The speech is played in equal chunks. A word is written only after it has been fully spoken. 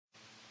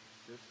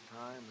this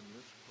time in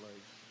this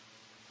place.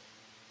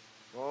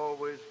 It's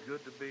always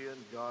good to be in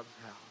God's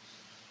house.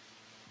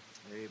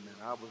 Amen.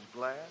 I was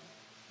glad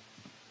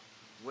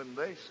when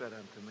they said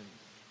unto me,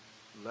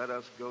 let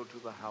us go to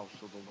the house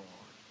of the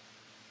Lord.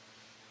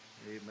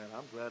 Amen.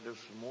 I'm glad there's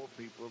some more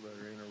people that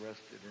are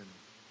interested in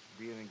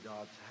being in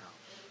God's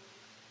house.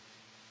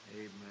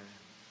 Amen.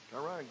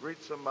 Turn around and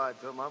greet somebody.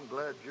 Tell them, I'm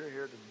glad you're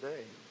here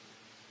today.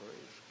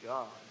 Praise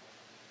God.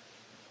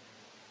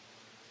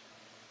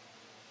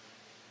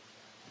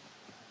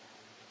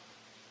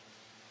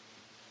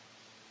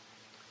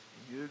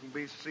 You can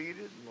be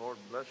seated. Lord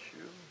bless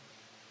you.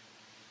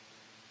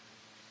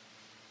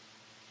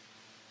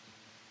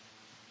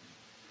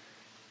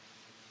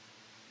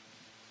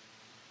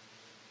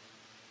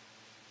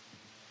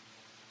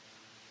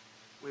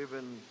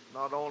 We've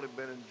not only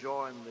been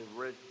enjoying the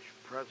rich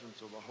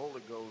presence of the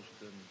Holy Ghost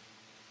in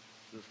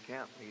this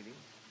camp meeting,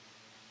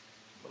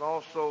 but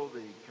also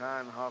the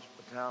kind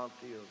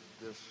hospitality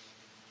of this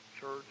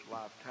church,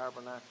 Life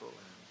Tabernacle,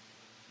 and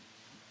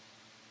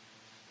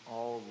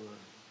all the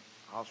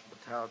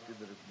hospitality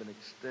that has been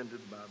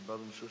extended by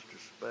Brother and Sister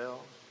Spell.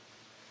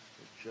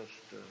 It's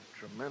just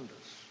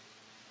tremendous.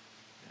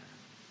 And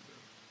the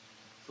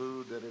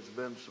food that has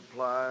been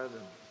supplied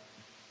and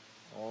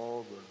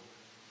all the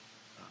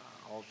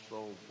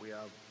also, we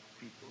have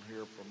people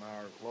here from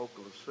our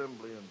local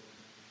assembly, and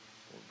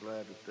we're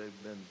glad that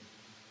they've been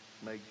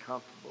made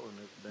comfortable, and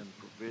there's been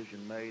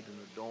provision made in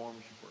the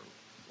dorms for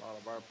a lot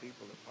of our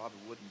people that probably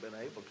wouldn't have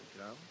been able to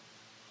come.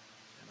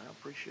 And I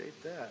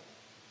appreciate that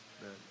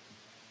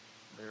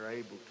they're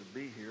able to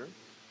be here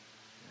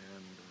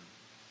and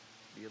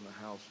be in the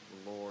house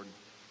of the Lord.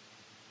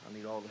 I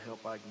need all the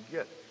help I can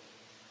get.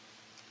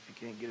 If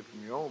you can't get it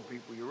from your own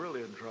people, you're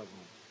really in trouble.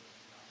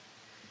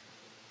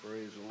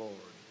 Praise the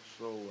Lord.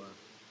 So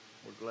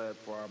we're glad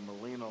for our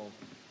Molino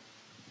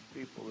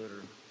people that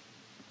are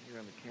here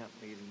in the camp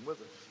meeting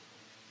with us,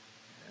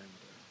 and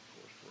of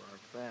course for our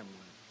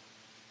family.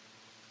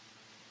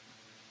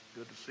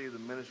 Good to see the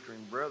ministering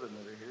brethren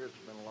that are here. It's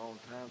been a long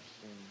time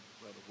since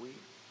Brother Wheat.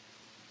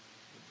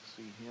 Good to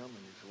see him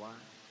and his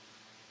wife,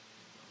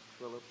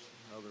 Phillips,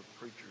 and other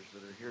preachers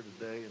that are here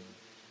today, and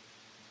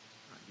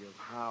I give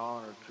high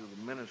honor to the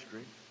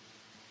ministry.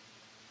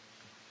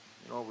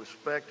 You know,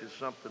 respect is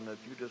something that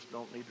you just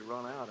don't need to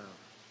run out of.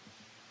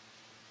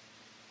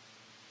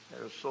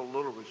 There's so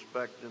little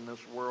respect in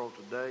this world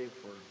today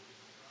for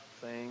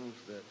things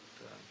that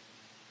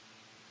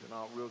if you're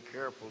not real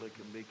careful, it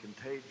can be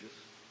contagious.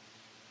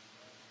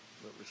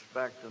 But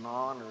respect and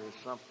honor is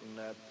something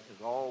that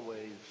is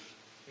always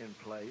in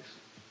place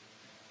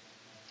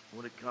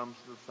when it comes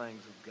to the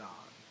things of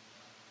God.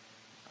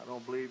 I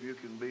don't believe you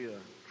can be a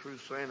true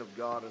saint of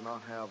God and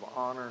not have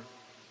honor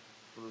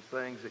for the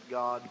things that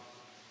God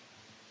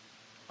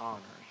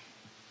honors,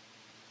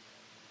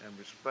 and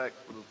respect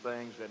for the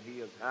things that he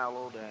has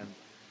hallowed and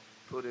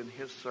put in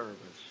his service.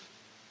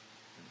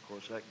 And of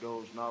course that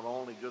goes not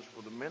only just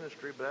for the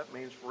ministry, but that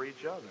means for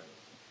each other.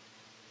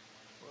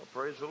 Well,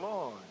 praise the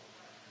Lord.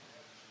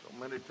 So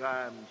many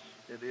times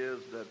it is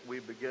that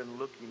we begin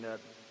looking at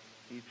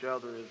each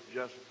other as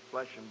just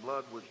flesh and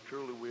blood, which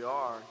truly we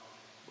are,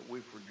 but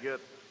we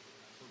forget,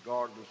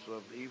 regardless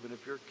of even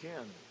if you're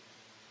kin,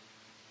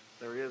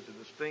 there is a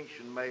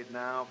distinction made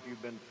now if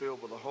you've been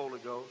filled with the Holy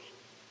Ghost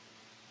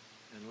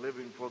and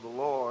living for the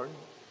Lord,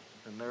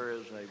 and there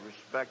is a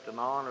respect and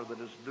honor that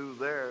is due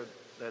there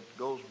that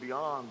goes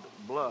beyond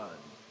blood.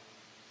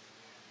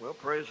 Well,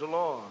 praise the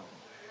Lord.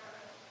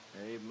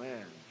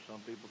 Amen. Some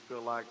people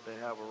feel like they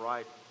have a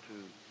right to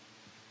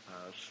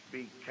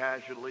speak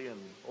casually and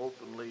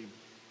openly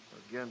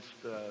against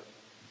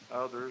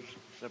others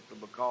simply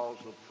because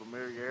of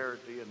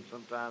familiarity, and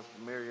sometimes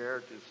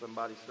familiarity, as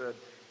somebody said,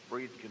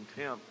 breeds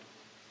contempt.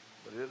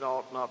 But it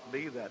ought not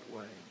be that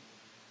way.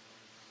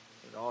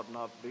 It ought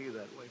not be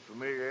that way.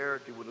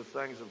 Familiarity with the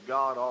things of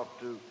God ought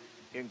to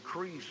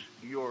increase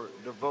your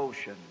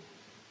devotion,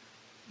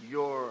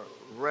 your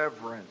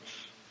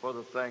reverence for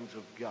the things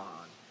of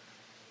God.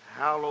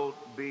 Hallowed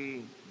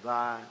be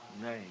thy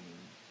name.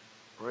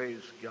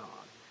 Praise God.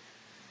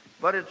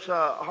 But it's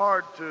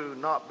hard to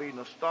not be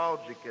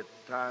nostalgic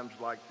at times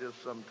like this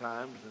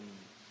sometimes,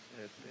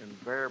 and it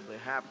invariably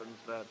happens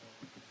that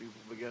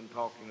people begin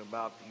talking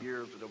about the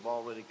years that have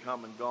already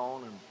come and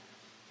gone, and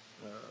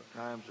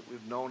times that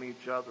we've known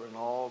each other and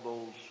all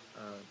those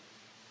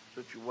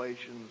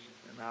situations.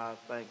 And I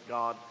thank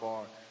God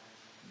for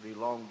the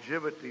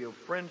longevity of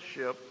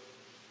friendship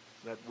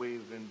that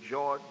we've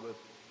enjoyed with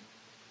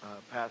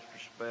Pastor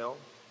Spell.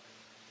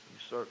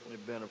 He's certainly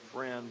been a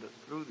friend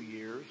through the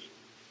years,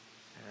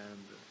 and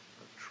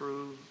a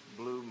true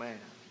blue man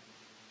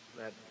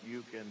that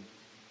you can,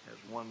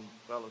 as one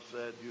fellow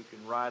said, you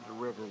can ride the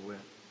river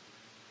with.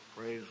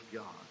 Praise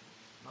God.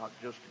 Not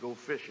just to go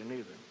fishing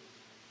either.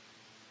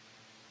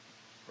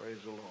 Praise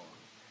the Lord.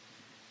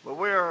 But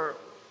we are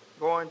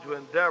going to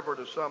endeavor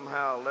to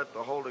somehow let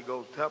the Holy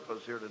Ghost help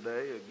us here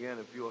today. Again,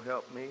 if you'll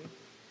help me,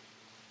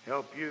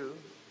 help you,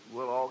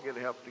 we'll all get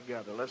help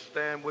together. Let's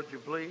stand, would you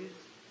please?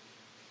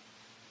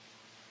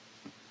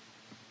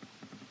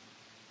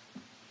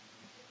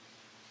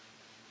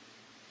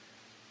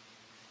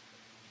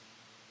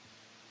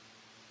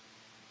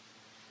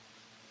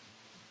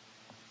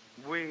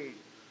 We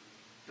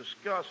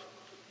discussed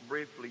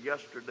briefly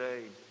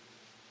yesterday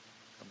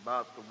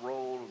about the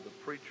role of the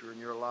preacher in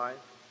your life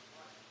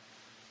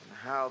and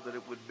how that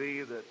it would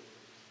be that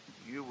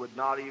you would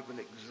not even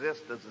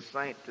exist as a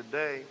saint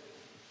today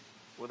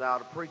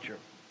without a preacher.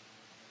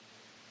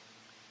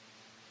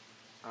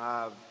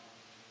 I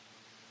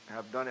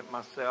have done it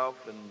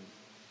myself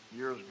in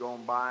years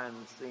gone by and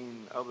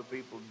seen other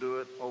people do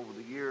it over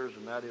the years,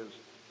 and that is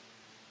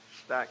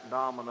stack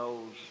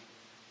dominoes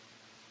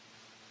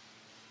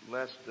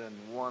less than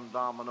one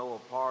domino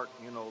apart,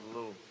 you know, the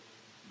little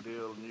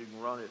deal, and you can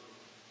run it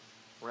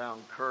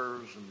around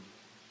curves and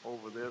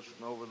over this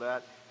and over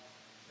that,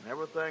 and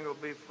everything will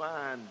be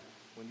fine.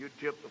 When you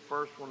tip the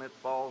first one, it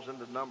falls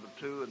into number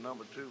 2, and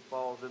number 2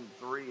 falls into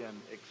 3,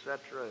 and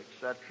etc.,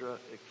 etc.,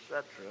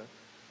 etc.,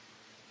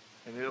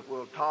 and it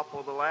will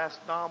topple the last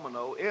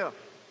domino if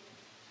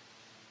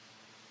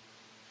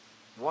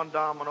one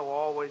domino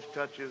always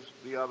touches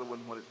the other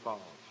one when it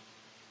falls.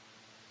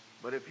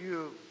 But if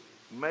you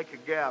make a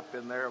gap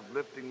in there of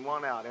lifting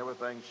one out,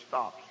 everything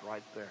stops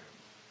right there.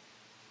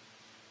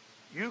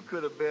 You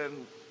could have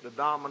been the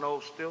domino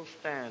still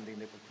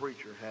standing if a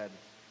preacher had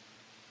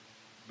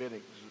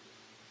been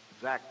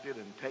exacted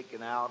and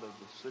taken out of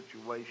the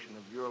situation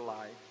of your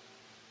life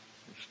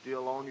and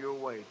still on your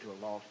way to a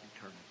lost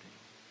eternity.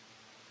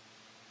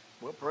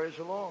 Well, praise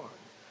the Lord.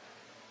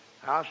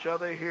 How shall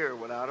they hear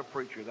without a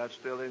preacher? That's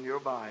still in your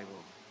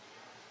Bible.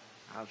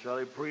 How shall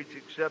they preach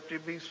except he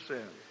be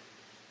sent?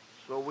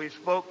 So we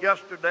spoke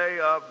yesterday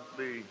of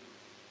the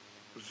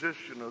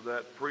position of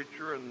that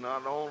preacher, and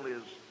not only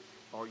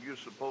are you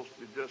supposed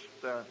to just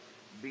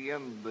be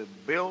in the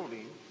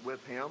building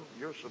with him,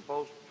 you're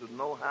supposed to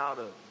know how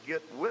to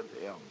get with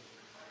him.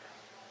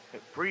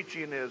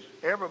 Preaching is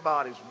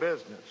everybody's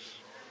business.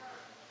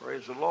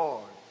 Praise the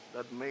Lord.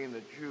 Doesn't mean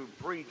that you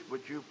preach,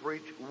 but you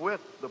preach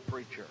with the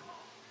preacher.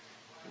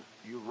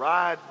 You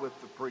ride with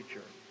the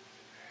preacher.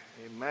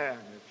 Amen.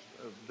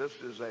 This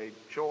is a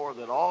chore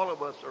that all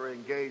of us are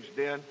engaged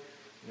in.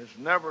 It's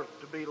never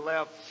to be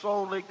left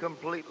solely,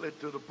 completely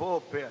to the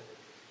pulpit.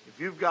 If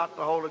you've got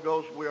the Holy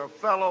Ghost, we are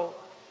fellow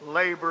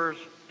laborers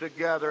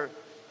together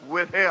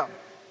with him.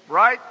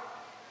 Right?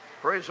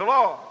 Praise the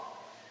Lord.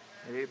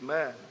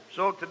 Amen.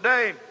 So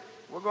today,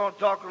 we're going to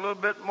talk a little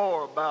bit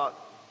more about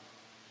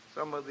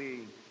some of the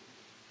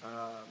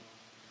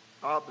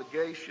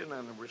obligation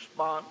and the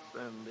response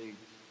and the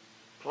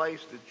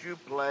place that you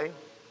play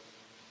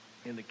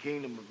in the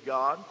kingdom of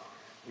God.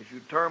 As you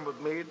turn with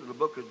me to the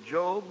book of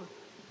Job,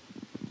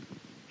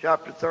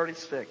 chapter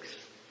 36.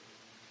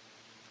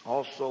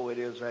 Also, it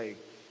is a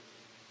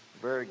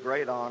very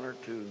great honor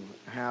to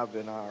have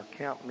in our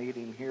camp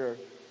meeting here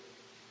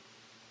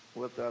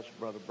with us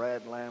Brother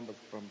Brad Lambert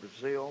from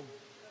Brazil.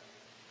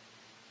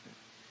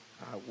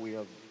 We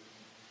have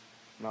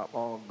not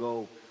long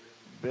ago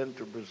been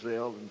to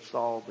Brazil and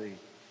saw the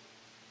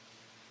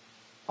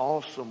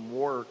awesome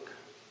work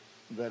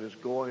that is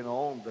going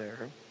on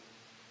there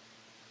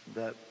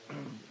that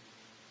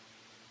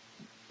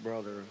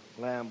Brother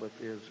Lambert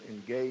is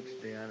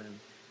engaged in, and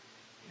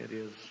it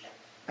is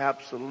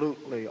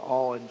absolutely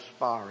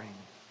awe-inspiring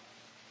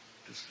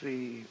to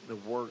see the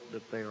work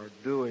that they are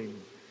doing,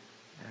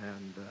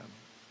 and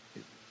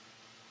it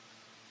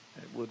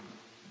would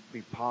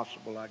be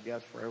possible, I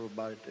guess, for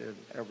everybody to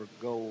ever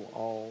go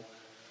all,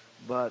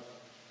 but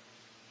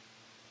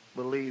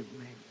believe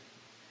me,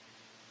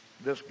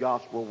 this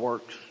gospel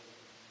works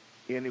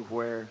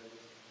anywhere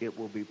it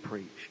will be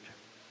preached.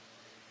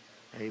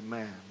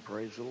 Amen.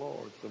 Praise the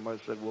Lord.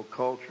 Somebody said, well,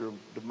 culture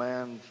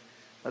demands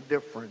a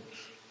difference.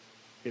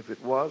 If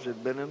it was,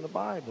 it'd been in the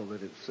Bible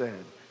that it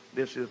said,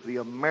 this is the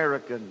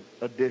American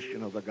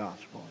edition of the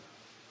gospel.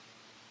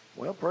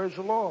 Well, praise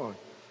the Lord.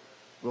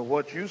 But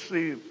what you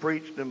see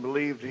preached and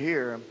believed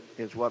here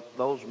is what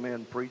those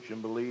men preach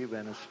and believe,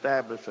 and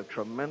establish a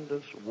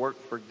tremendous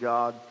work for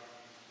God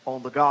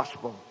on the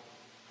gospel.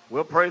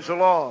 Well, praise the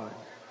Lord.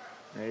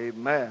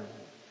 Amen.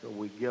 So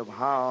we give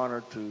high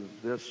honor to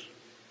this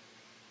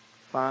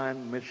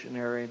fine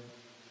missionary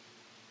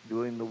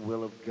doing the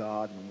will of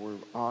God, and we're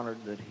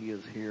honored that he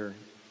is here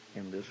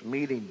in this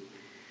meeting.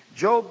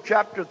 Job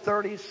chapter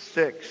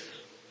 36,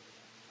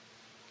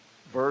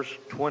 verse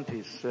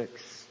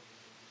 26.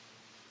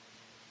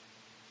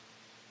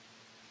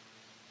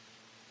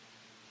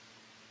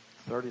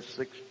 The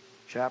 36th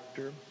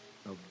chapter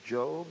of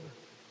Job,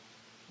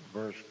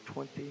 verse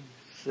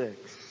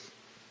 26.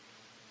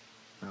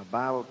 Now,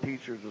 Bible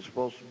teachers are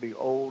supposed to be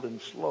old and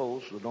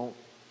slow, so don't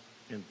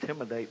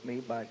intimidate me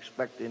by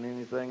expecting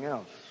anything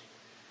else.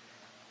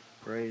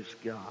 Praise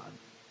God.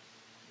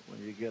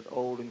 When you get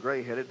old and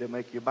gray-headed, they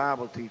make you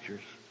Bible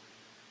teachers.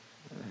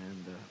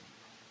 And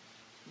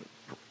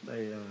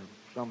they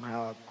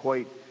somehow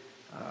equate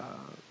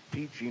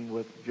teaching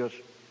with just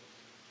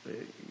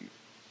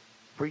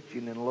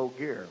preaching in low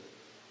gear.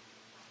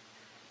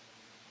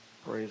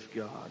 Praise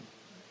God.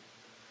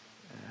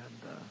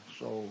 And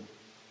so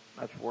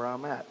that's where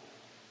I'm at.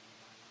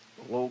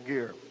 Low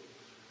gear.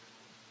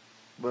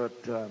 But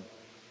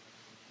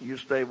you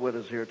stay with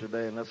us here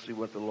today, and let's see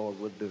what the Lord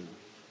would do.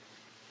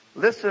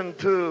 Listen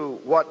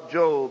to what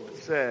Job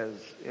says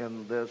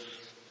in this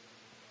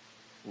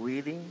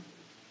reading.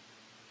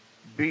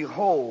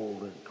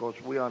 Behold, of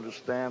course we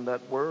understand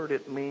that word.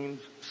 It means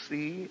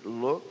see,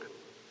 look,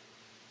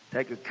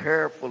 take a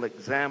careful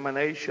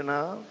examination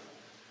of.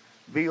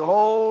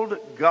 Behold,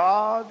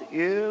 God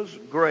is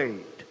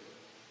great.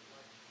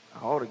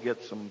 I ought to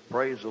get some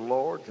praise the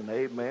Lord and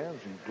amens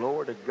and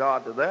glory to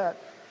God to that.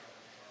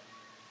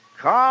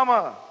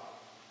 Comma,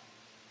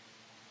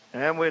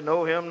 and we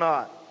know him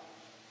not.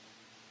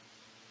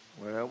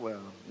 Well,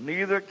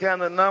 neither can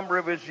the number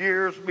of his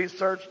years be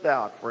searched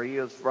out, for he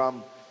is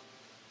from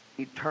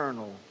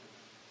eternal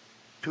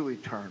to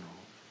eternal.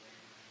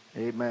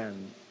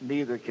 Amen.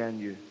 Neither can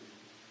you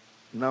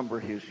number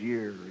his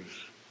years.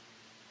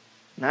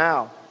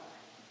 Now,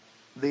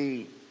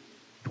 the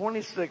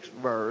 26th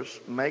verse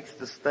makes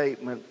the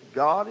statement,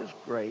 God is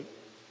great.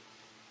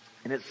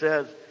 And it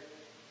says,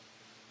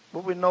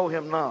 but we know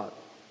him not.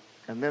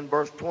 And then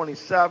verse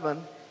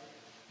 27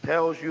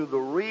 tells you the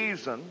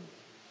reason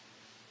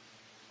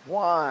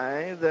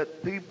why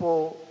that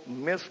people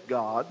miss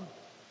God.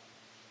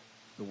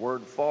 The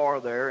word for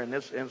there in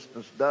this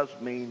instance does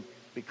mean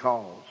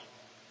because.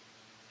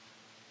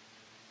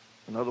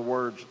 In other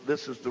words,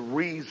 this is the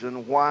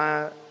reason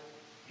why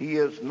he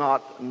is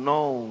not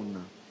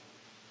known.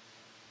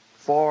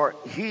 For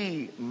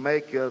he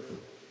maketh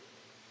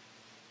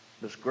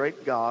this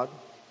great God,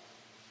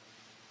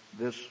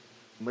 this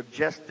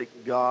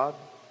majestic God,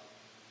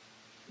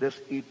 this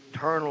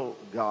eternal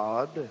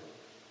God,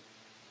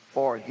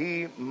 for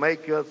he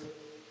maketh,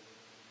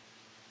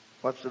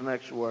 what's the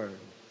next word?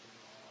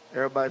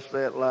 Everybody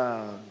say it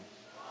loud.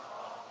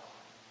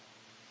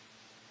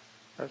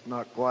 That's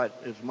not quite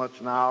as much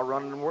an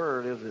hour-running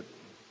word, is it?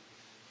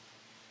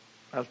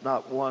 That's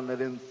not one that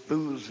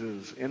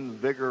enthuses,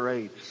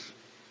 invigorates,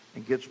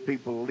 and gets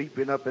people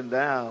leaping up and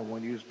down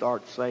when you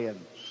start saying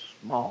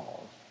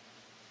small.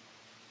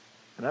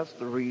 And that's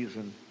the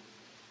reason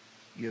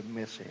you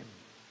miss him.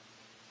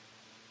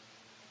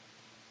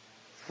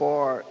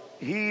 For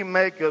he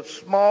maketh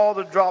small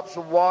the drops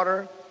of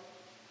water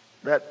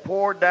that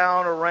pour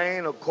down a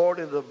rain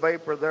according to the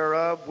vapor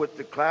thereof, which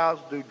the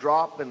clouds do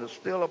drop and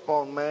distill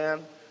upon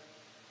man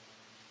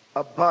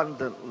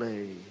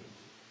abundantly.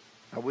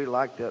 Now we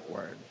like that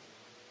word.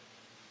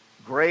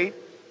 Great,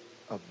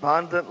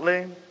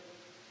 abundantly.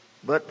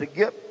 But to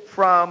get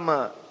from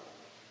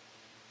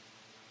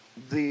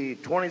the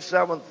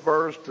 27th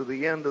verse to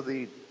the end of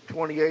the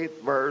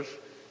 28th verse,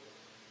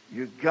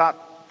 you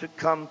got to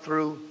come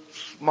through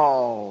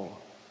small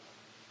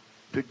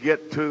to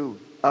get to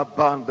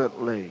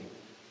abundantly.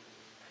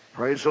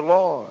 Praise the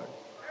Lord.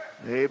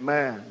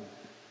 Amen.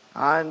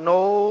 I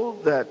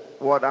know that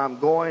what I'm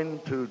going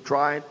to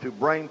try to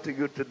bring to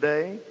you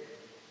today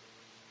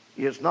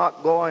is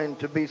not going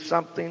to be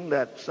something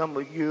that some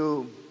of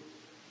you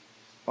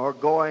are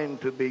going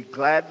to be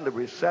gladly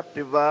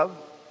receptive of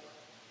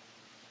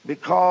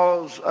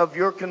because of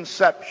your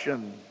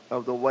conception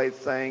of the way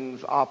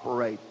things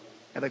operate.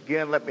 And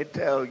again, let me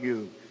tell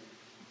you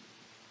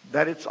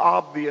that it's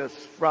obvious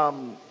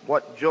from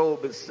what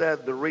Job has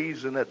said, the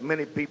reason that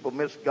many people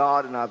miss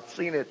God, and I've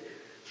seen it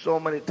so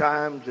many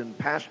times in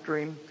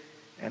pastoring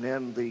and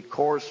in the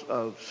course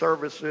of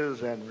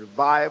services and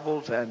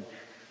revivals and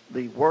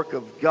the work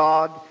of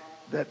God,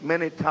 that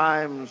many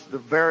times the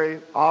very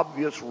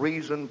obvious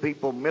reason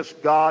people miss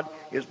God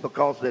is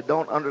because they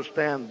don't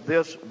understand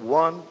this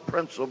one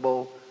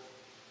principle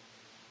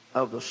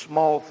of the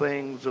small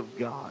things of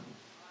God.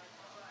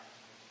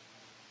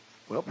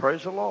 Well,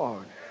 praise the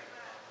Lord.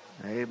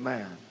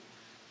 Amen.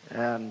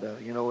 And,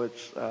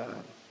 it's,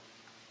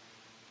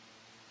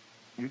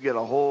 you get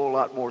a whole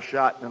lot more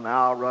shot in an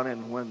hour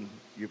running when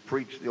you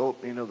preach the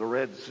opening of the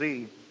Red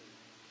Sea.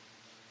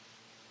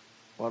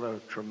 What a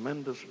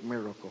tremendous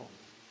miracle.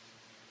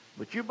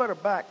 But you better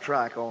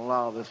backtrack on a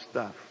lot of this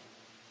stuff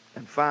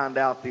and find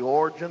out the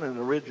origin and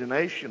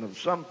origination of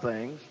some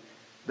things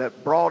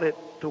that brought it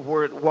to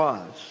where it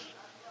was.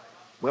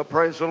 Well,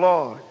 praise the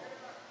Lord.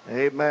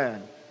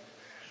 Amen.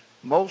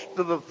 Most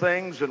of the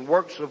things and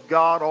works of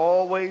God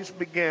always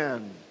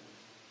begin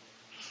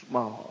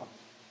small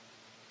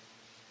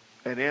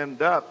and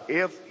end up,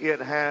 if it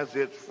has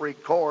its free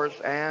course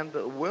and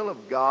the will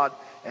of God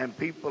and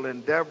people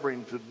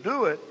endeavoring to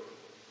do it,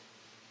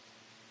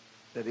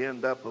 that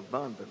end up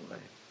abundantly.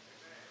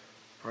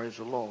 Praise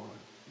the Lord.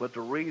 But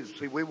the reason,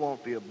 see, we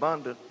want the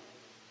abundant,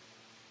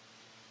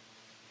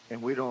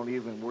 and we don't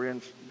even,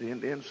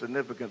 the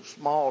insignificant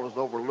small is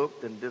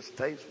overlooked and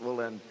distasteful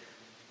and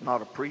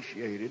not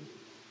appreciated.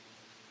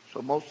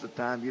 So most of the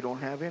time you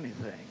don't have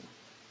anything.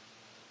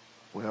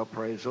 Well,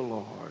 praise the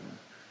Lord.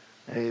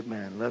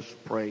 Amen. Let's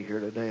pray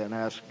here today and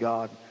ask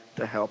God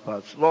to help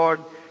us. Lord,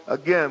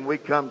 again, we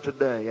come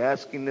today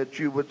asking that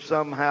you would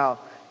somehow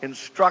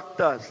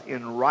instruct us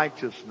in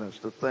righteousness,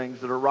 the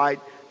things that are right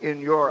in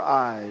your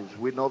eyes.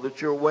 We know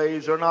that your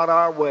ways are not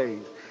our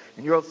ways,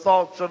 And your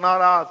thoughts are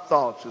not our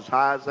thoughts. As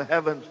high as the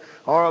heavens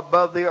are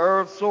above the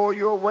earth, so are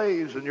your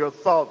ways and your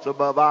thoughts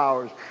above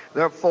ours.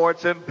 Therefore,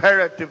 it's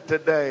imperative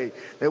today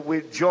that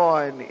we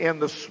join in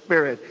the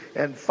Spirit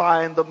and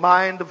find the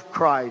mind of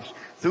Christ.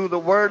 Through the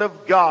Word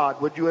of God,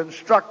 would you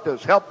instruct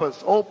us, help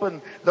us,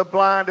 open the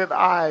blinded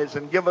eyes,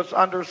 and give us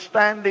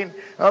understanding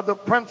of the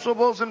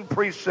principles and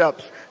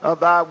precepts of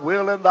thy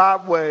will and thy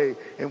way.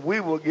 And we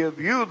will give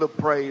you the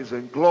praise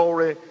and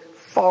glory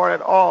for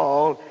it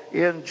all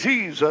in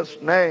Jesus'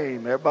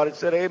 name. Everybody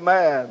said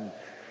amen.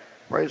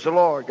 Praise the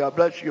Lord. God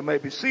bless you. You may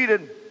be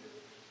seated.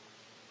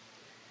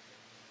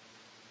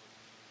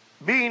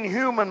 Being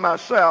human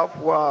myself,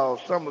 while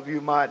some of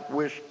you might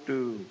wish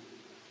to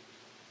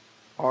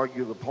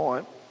argue the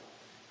point,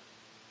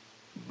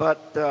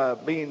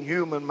 but being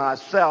human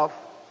myself,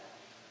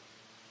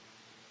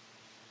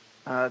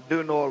 I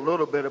do know a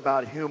little bit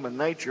about human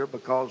nature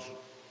because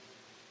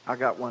I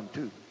got one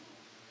too.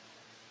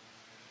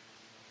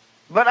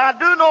 But I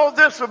do know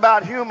this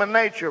about human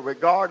nature,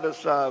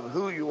 regardless of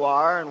who you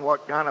are and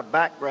what kind of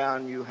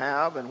background you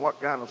have and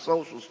what kind of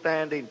social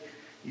standing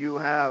you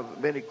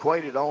have been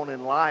equated on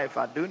in life.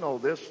 I do know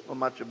this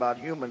much about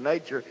human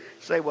nature.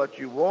 Say what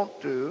you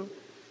want to,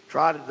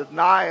 try to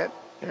deny it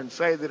and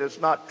say that it's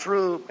not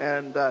true,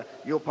 and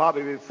you'll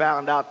probably be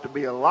found out to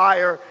be a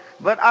liar.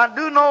 But I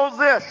do know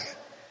this,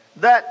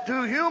 that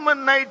to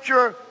human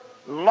nature,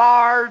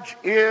 large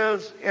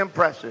is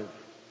impressive.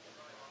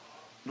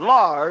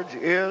 Large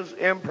is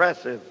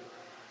impressive.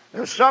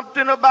 There's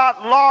something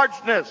about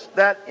largeness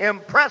that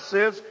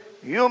impresses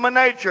human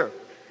nature.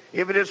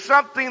 If it is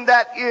something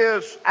that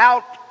is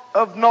out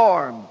of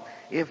norm,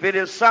 if it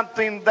is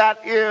something that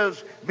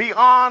is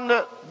beyond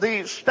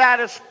the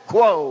status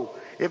quo,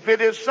 if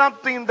it is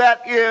something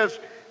that is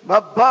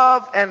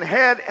above and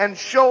head and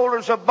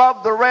shoulders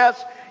above the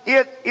rest,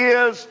 it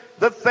is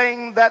the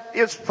thing that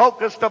is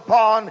focused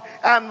upon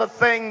and the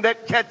thing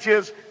that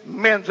catches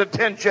men's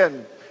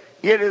attention.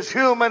 It is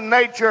human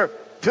nature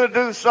to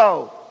do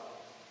so.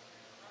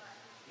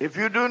 If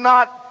you do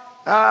not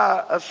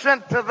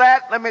assent to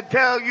that, let me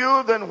tell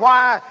you, then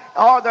why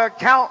are there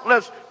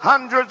countless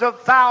hundreds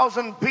of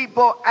thousands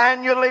people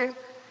annually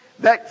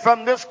that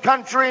from this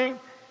country,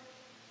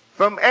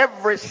 from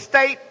every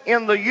state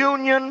in the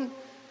union,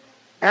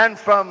 and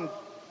from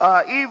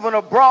even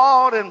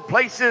abroad in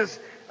places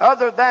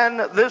other than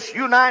this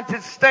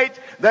United States,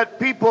 that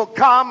people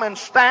come and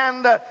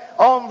stand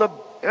on the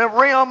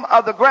rim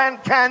of the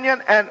Grand Canyon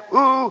and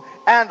ooh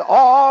and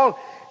all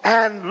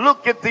and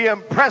look at the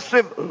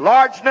impressive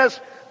largeness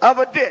of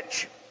a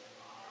ditch.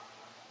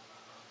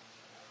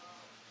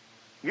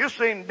 You've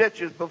seen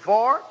ditches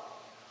before.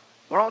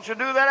 Why don't you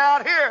do that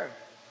out here?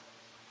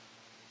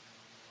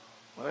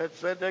 Well, it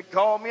said they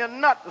called me a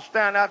nut to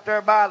stand out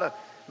there by the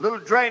little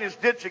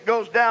drainage ditch that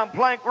goes down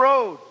Plank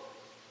Road.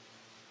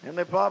 And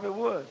they probably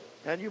would.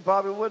 And you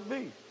probably would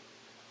be.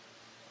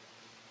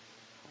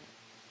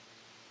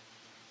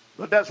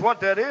 But that's what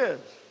that is.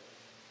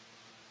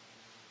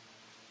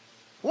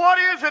 What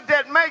is it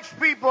that makes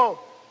people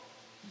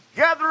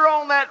gather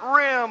on that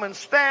rim and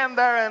stand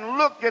there and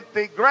look at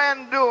the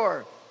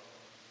grandeur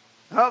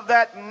of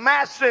that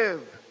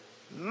massive,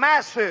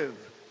 massive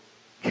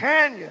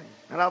canyon?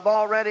 And I've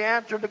already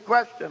answered the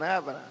question,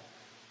 haven't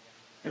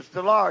I? It's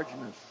the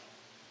largeness.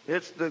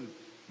 It's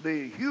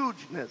the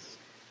hugeness.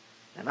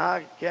 And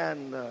I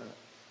can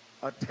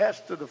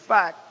attest to the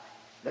fact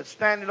that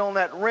standing on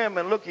that rim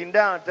and looking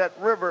down at that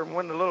river, and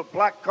when the little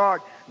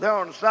placard there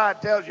on the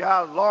side tells you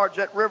how large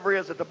that river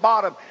is at the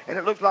bottom, and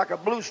it looks like a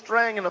blue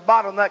string in the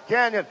bottom of that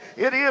canyon,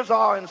 it is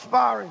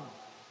awe-inspiring.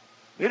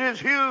 It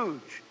is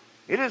huge.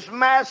 It is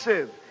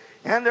massive.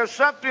 And there's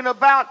something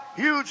about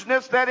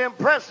hugeness that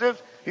impresses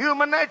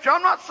human nature.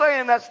 I'm not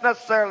saying that's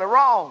necessarily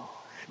wrong,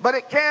 but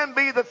it can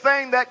be the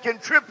thing that can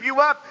trip you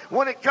up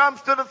when it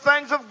comes to the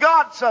things of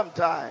God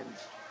sometimes,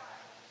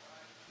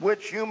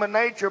 which human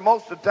nature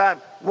most of the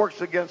time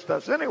works against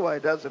us anyway,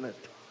 doesn't it?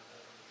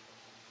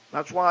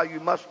 That's why you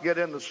must get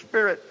in the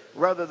Spirit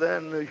rather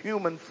than the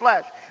human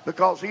flesh,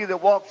 because he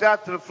that walks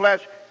after the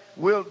flesh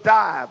will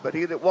die, but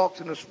he that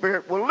walks in the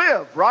Spirit will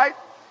live, right?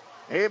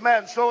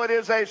 Amen. So it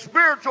is a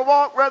spiritual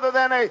walk rather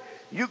than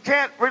you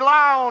can't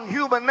rely on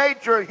human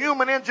nature,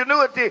 human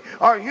ingenuity,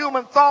 or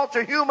human thoughts,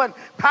 or human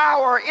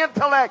power, or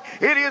intellect.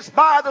 It is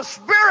by the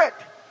Spirit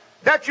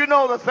that you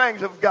know the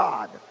things of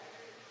God.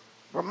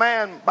 For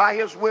man, by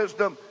his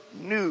wisdom,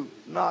 knew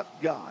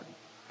not God.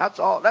 That's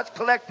all. That's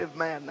collective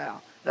man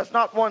now. That's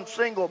not one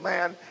single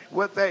man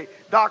with a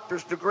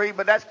doctor's degree,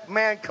 but that's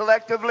man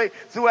collectively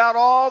throughout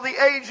all the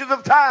ages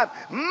of time.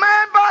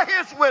 Man, by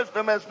his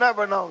wisdom, has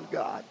never known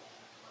God.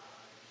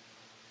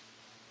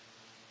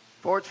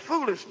 For it's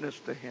foolishness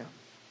to him,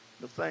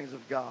 the things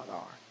of God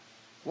are.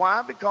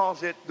 Why?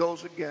 Because it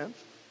goes against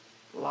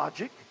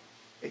logic.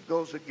 It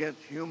goes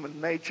against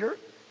human nature.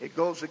 It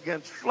goes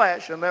against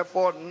flesh, and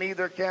therefore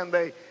neither can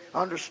they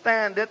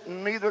understand it,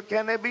 and neither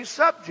can they be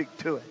subject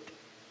to it.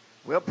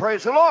 Well,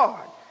 praise the Lord,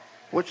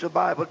 which the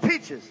Bible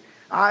teaches.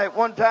 I at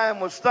one time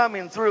was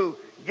thumbing through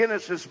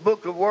Guinness's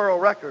Book of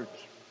World Records,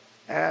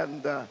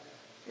 and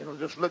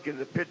just looking at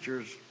the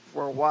pictures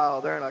for a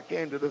while there, and I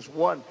came to this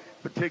one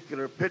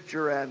particular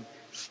picture and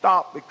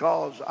stopped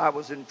because I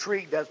was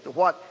intrigued as to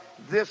what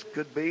this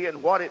could be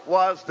and what it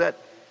was that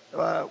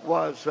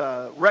was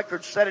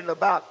record setting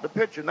about the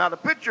picture. Now, the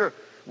picture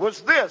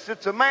was this.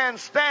 It's a man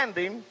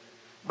standing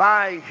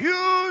by a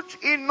huge,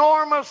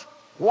 enormous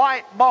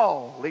white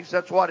ball. At least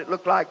that's what it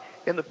looked like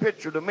in the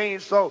picture to me.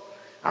 So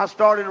I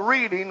started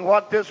reading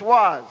what this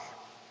was.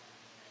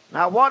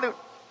 Now, what it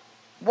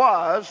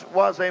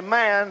was a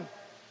man,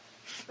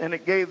 and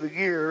it gave the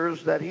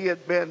years that he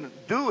had been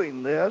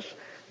doing this,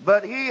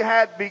 but he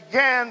had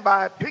began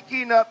by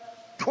picking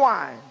up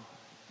twine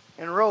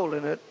and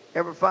rolling it.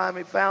 Every time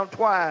he found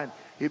twine,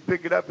 he'd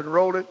pick it up and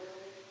roll it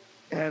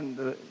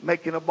and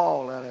making a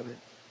ball out of it.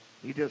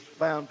 He just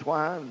found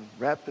twine and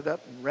wrapped it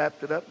up and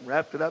wrapped it up and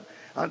wrapped it up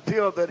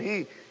until that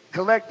he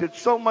collected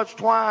so much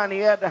twine he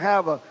had to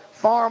have a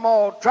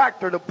farm-all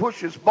tractor to push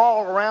his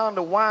ball around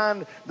to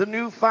wind the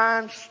new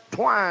fine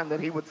twine that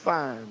he would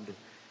find.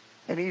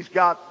 And he's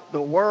got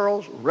the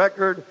world's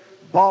record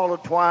ball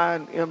of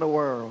twine in the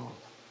world.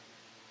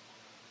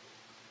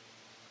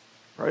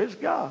 Praise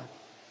God.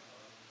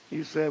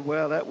 You said,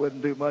 well, that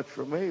wouldn't do much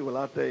for me. Well,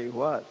 I'll tell you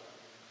what.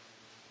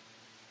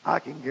 I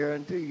can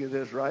guarantee you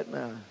this right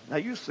now. Now,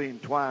 you've seen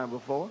twine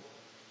before.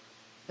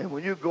 And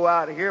when you go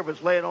out of here, if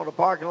it's laying on the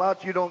parking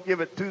lot, you don't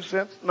give it 2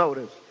 cents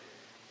notice.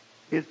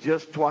 It's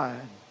just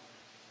twine.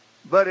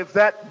 But if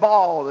that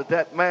ball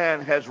that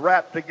man has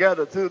wrapped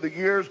together through the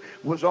years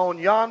was on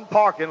yon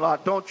parking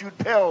lot, don't you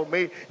tell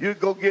me you'd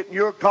go get in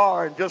your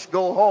car and just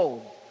go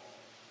home.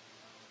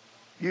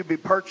 You'd be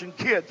perching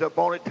kids up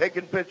on it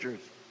taking pictures.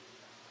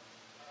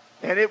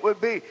 And it would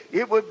be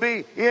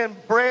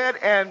inbred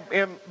and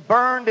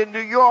burned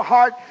into your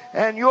heart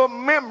and your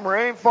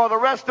memory for the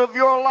rest of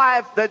your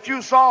life that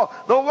you saw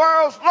the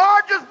world's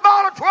largest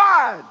ball of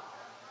twine.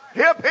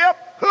 Hip, hip,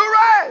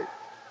 hooray!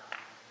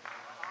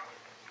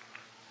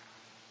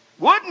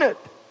 Wouldn't it?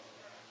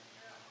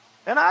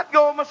 And I'd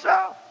go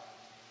myself.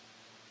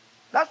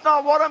 That's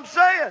not what I'm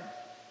saying.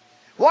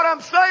 What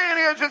I'm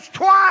saying is it's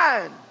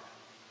twine.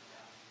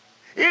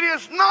 It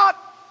is not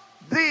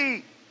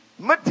the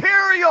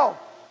material.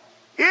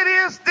 It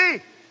is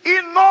the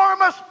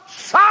enormous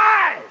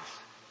size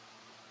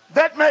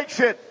that makes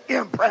it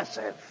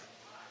impressive.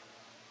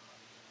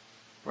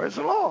 Praise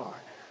the Lord.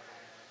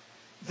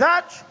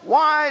 That's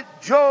why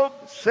Job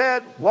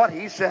said what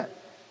he said.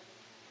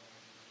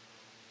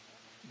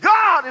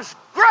 God is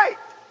great.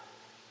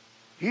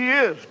 He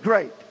is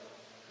great,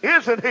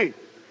 isn't he?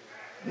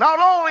 Not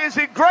only is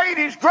he great,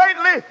 he's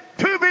greatly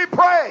to be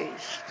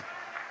praised.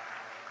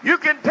 You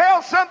can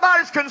tell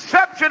somebody's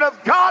conception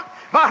of God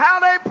by how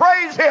they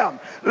praise him.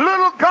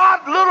 Little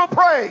God, little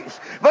praise.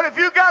 But if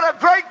you got a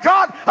great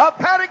God, a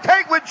patty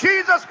cake with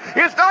Jesus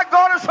is not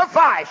going to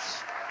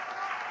suffice.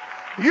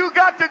 You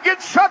got to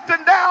get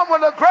something down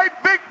with a great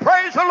big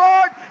praise the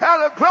Lord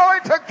and a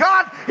glory to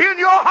God in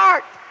your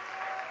heart.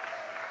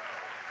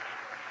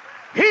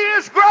 He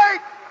is great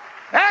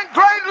and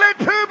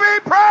greatly to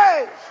be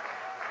praised.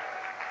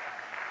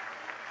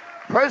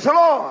 Praise the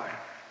Lord.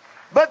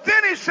 But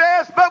then he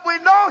says, but we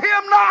know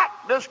him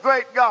not, this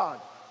great God.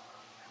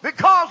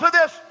 Because of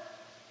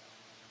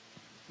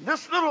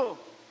this little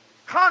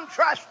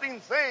contrasting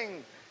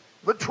thing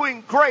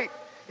between great,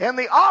 and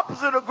the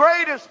opposite of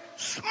great is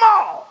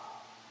small.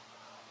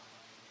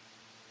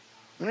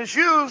 And it's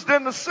used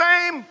in the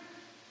same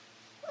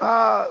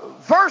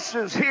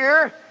verses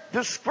here,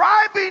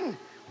 describing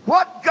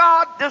what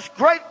God, this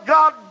great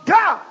God,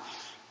 does.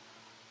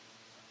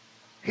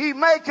 He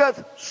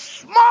maketh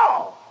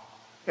small.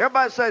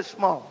 Everybody say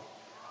small.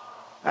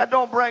 That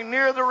don't bring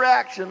near the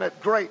reaction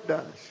that great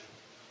does.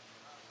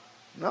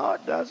 No,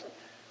 it doesn't.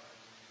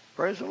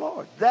 Praise the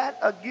Lord. That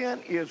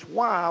again is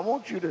why I'm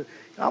going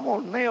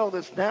to nail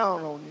this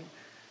down on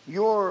you.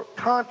 Your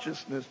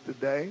consciousness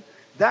today.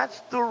 That's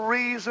the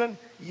reason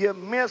you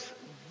miss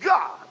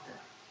God.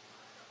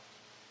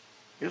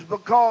 Is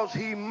because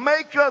he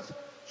maketh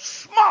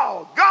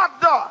small. God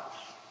does.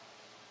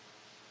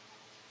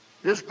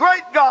 This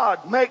great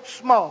God makes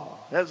small.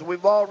 As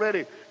we've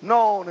already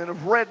known and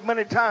have read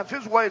many times,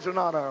 his ways are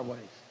not our ways.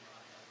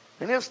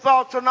 And his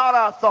thoughts are not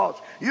our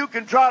thoughts. You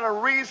can try to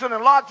reason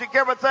and logic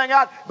everything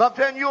out, but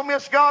then you'll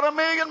miss God a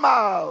million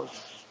miles.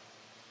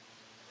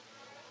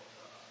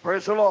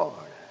 Praise the Lord.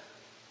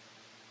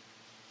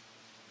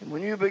 And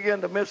when you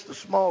begin to miss the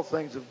small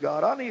things of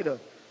God, I need a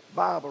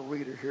Bible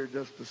reader here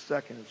just a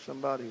second. If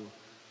somebody will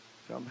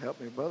come help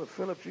me. Brother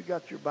Phillips, you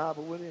got your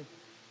Bible with you?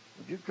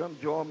 Would you come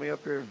join me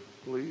up here,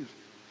 please?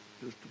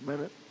 Just a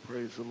minute.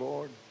 Praise the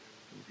Lord.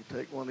 If you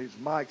take one of these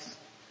mics,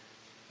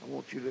 I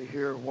want you to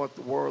hear what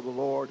the word of the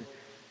Lord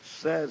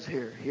says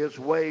here. His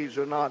ways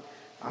are not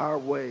our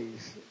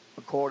ways,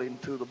 according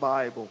to the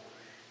Bible.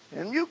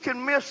 And you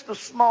can miss the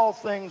small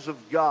things of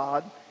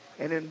God,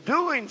 and in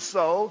doing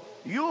so,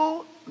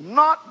 you'll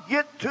not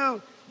get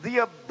to the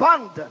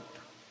abundant.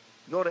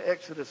 Go to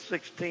Exodus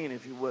 16,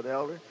 if you would,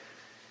 Elder.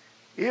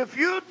 If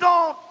you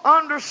don't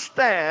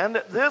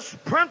understand this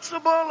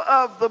principle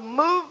of the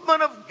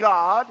movement of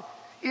God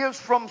is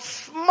from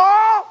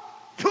small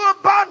to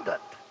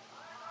abundant.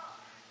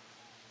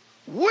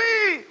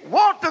 We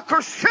want the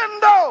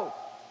crescendo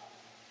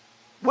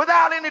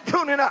without any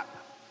tuning up.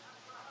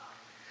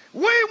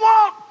 We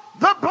want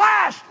the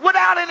blast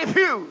without any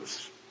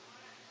fuse.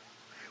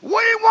 We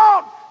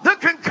want the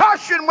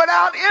concussion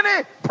without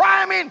any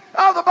priming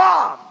of the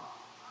bomb.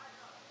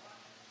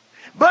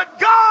 But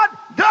God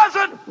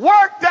doesn't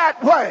work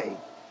that way.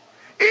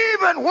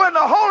 Even when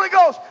the Holy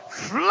Ghost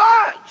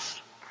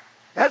floods,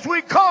 as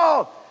we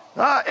call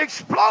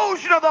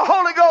explosion of the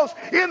Holy Ghost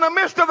in the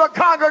midst of a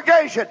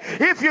congregation.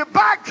 If you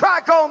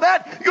backtrack on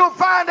that, you'll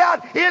find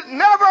out it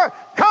never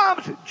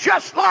comes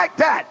just like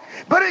that.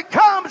 But it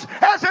comes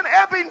as an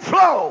ebbing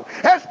flow.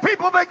 As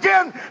people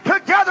begin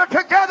to gather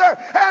together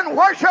and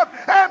worship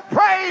and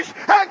praise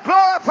and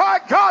glorify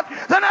God,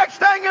 the next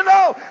thing you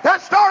know,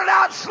 that started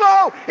out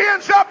slow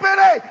ends up in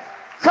a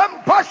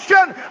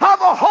combustion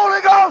of a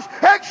Holy Ghost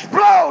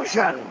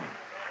explosion.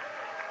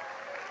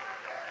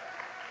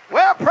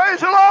 Well,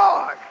 praise the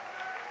Lord.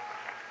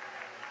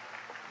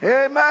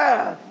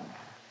 Amen.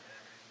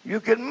 You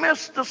can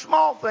miss the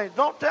small things.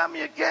 Don't tell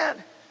me you can't.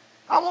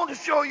 I want to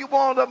show you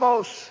one of the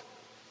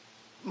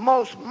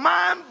most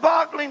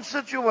mind-boggling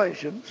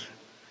situations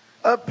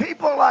of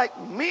people like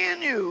me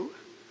and you.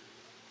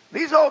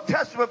 These Old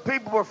Testament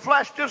people were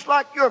flesh just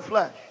like your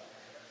flesh.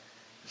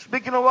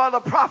 Speaking of one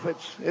of the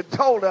prophets, it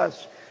told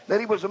us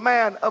that he was a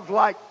man of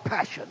like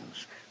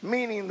passions,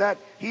 meaning that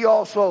he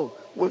also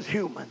was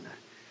human.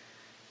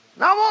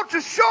 Now I want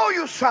to show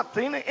you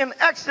something in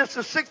Exodus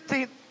the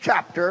 16th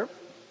chapter.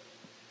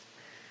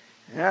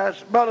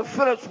 As Brother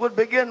Phillips would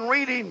begin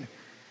reading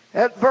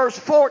at verse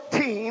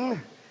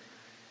 14,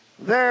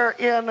 there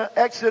in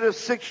Exodus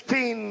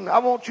 16, I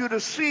want you to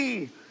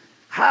see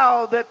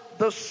how that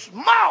the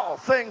small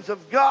things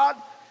of God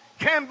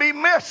can be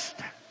missed.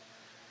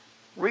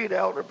 Read,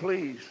 Elder,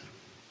 please.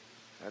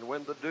 And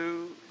when the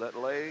dew that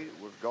lay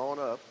was gone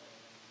up,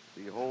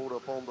 behold,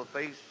 upon the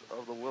face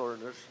of the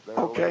wilderness there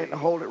Okay, lay... now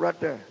hold it right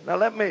there. Now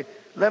let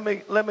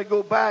me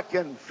go back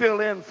and fill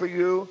in for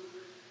you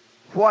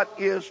what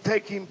is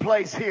taking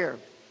place here.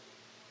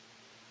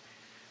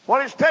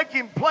 What is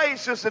taking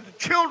place is that the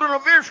children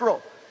of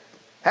Israel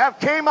have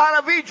came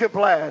out of Egypt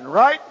land,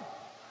 right?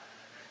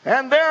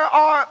 And there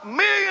are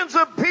millions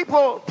of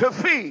people to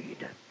feed.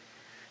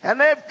 And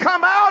they've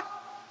come out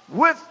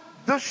with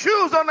the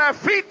shoes on their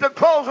feet, the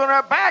clothes on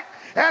their back,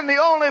 and the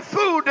only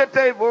food that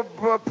they were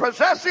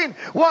possessing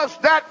was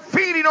that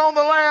feeding on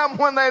the lamb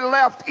when they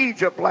left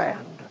Egypt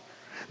land.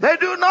 They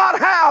do not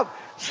have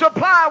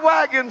supply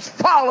wagons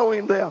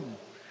following them.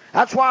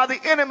 That's why the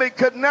enemy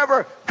could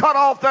never cut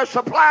off their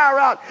supply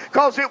route,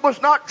 because it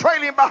was not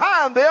trailing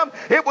behind them.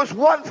 It was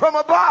one from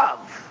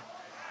above.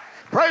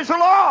 Praise the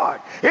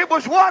Lord. It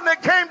was one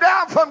that came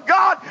down from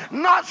God,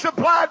 not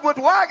supplied with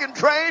wagon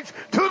trains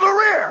to the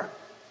rear.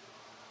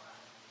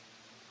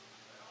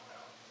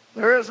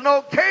 There is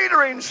no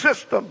catering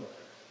system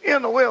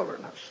in the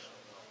wilderness.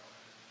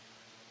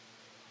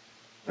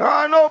 There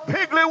are no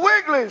Piggly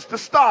Wigglies to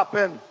stop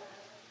and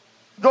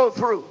go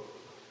through.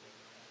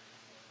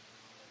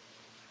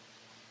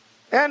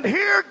 And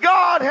here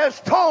God has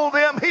told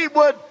them he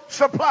would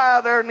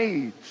supply their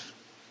needs.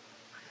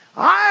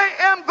 I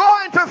am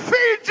going to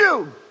feed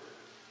you.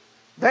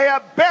 They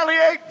have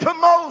bellyached to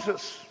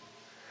Moses.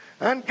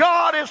 And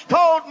God has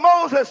told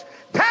Moses,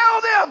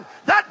 tell them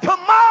that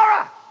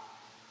tomorrow,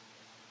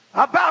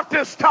 about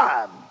this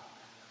time,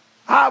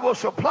 I will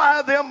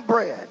supply them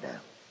bread.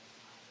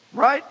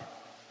 Right?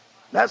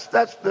 That's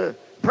the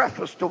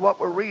preface to what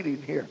we're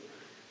reading here.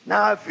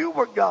 Now, if you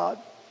were God,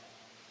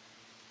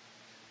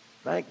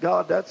 thank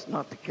God that's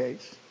not the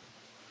case.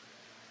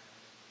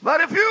 But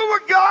if you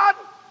were God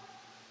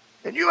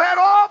and you had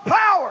all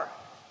power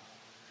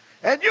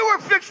and you were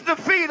fixing to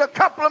feed a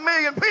couple of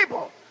million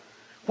people,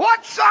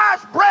 what size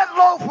bread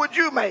loaf would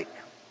you make?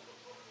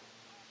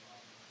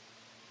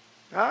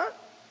 Huh?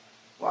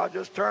 Well, I'll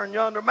just turn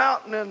yonder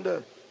mountain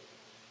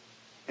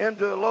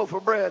into a loaf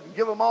of bread and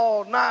give them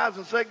all knives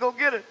and say, go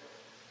get it.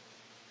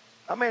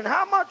 I mean,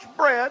 how much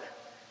bread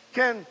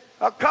can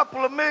a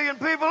couple of million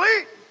people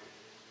eat?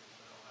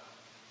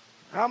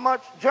 How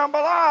much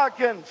jambalaya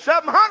can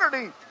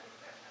 700 eat?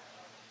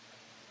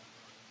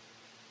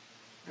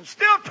 And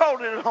still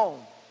told it at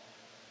home.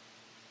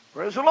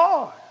 Praise the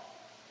Lord.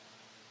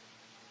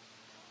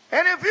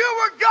 And if you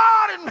were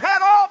God and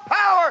had all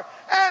power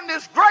and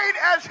as great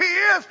as he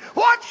is,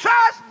 what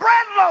size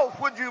bread loaf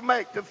would you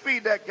make to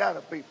feed that kind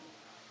of people?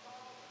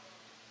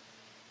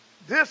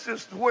 This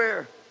is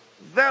where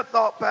their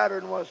thought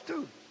pattern was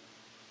too.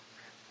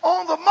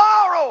 On the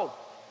morrow,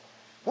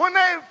 when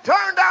they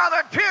turned out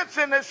of their tents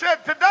and they said,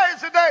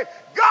 today's the day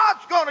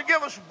God's going to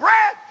give us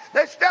bread,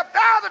 they stepped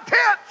out of the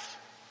tents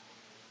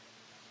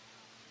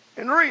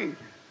and read.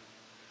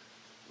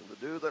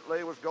 The dew that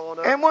lay was gone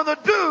up. And when the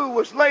dew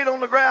was laid on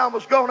the ground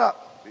was gone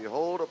up.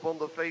 Behold, upon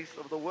the face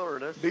of the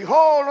wilderness.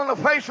 Behold, on the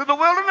face of the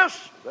wilderness.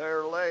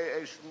 There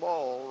lay a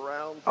small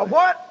round thing. A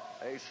what?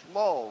 A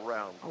small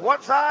round thing.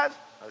 What size?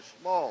 A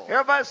small.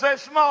 Everybody say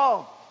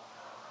small.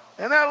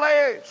 And there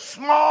lay a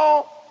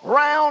small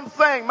round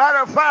thing. Matter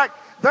of fact,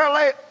 there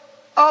lay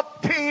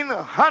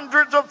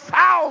hundreds of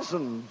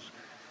thousands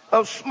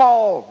of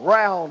small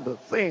round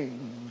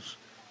things.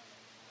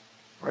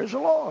 Praise the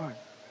Lord.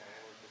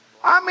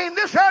 I mean,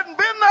 this hadn't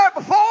been there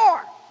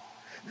before.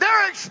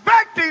 They're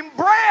expecting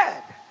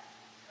bread.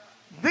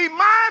 The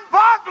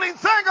mind-boggling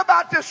thing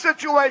about this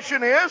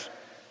situation is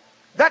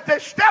that they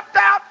stepped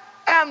out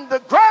and the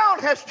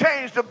ground has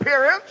changed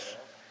appearance.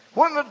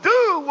 When the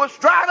dew was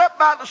dried up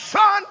by the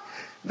sun,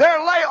 there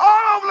lay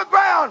all over the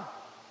ground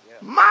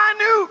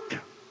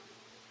minute.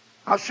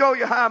 I'll show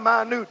you how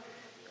minute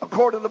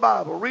according to the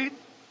Bible. Read.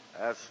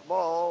 As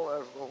small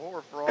as the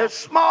hoarfrost. As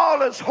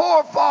small as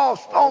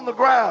hoarfrost on the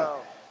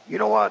ground. You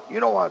know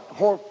what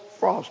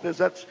hoarfrost is?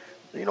 That's,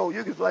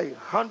 you could lay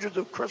hundreds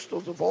of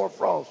crystals of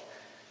hoarfrost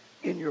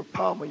in your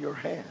palm of your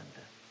hand.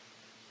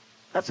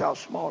 That's how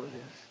small it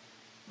is.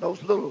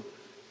 Those little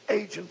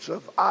agents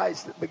of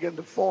ice that begin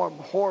to form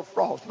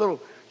hoarfrost, little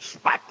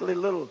spackly,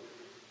 little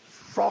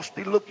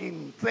frosty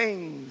looking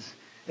things.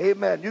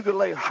 Amen. You could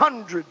lay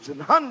hundreds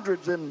and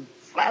hundreds in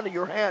flat of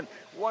your hand,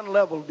 one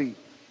level deep.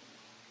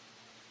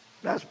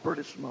 That's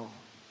pretty small.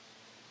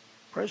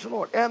 Praise the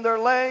Lord. And there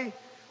lay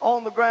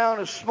on the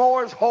ground as small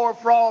as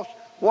hoarfrost.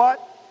 What?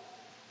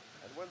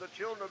 And when the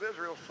children of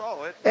Israel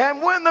saw it.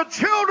 And when the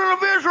children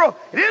of Israel,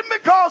 it isn't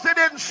because they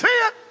didn't see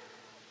it.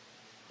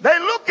 They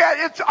look at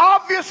it. It's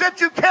obvious that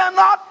you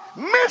cannot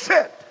miss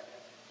it.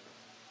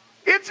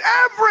 It's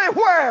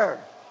everywhere.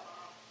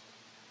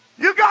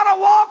 You got to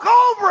walk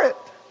over it.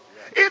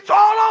 It's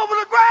all over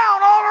the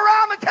ground, all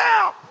around the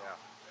camp.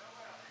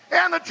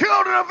 And the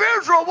children of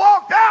Israel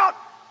walked out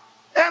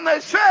and they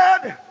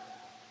said,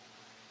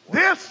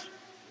 this,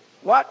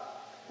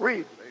 what?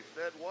 Read. They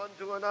said one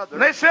to another.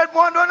 They said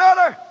one to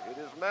another. It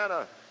is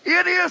manna.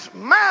 It is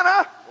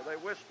manna. For they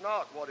wist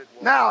not what it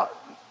was. Now,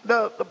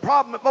 the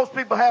problem that most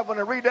people have when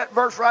they read that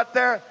verse right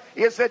there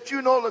is that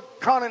you know the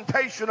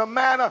connotation of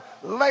manna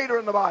later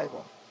in the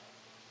Bible.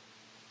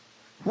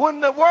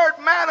 When the word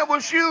manna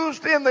was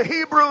used in the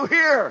Hebrew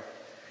here,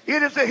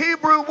 it is a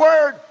Hebrew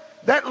word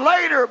that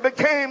later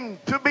became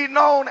to be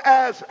known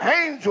as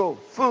angel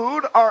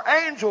food or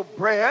angel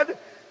bread.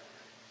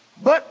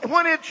 But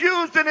when it's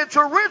used in its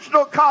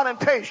original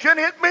connotation,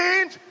 it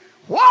means,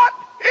 what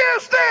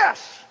is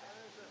this?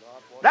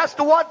 That's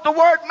what the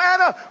word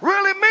manna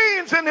really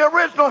means in the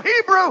original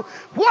Hebrew.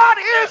 What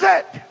is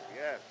it?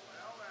 Yes.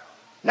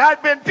 Now,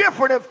 it'd been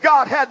different if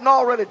God hadn't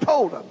already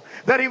told them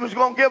that he was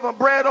going to give them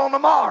bread on the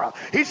morrow.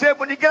 He said,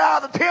 when you get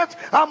out of the tents,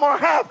 I'm going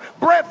to have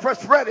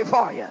breakfast ready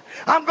for you.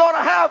 I'm going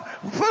to have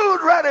food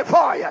ready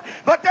for you.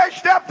 But they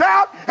stepped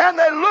out and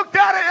they looked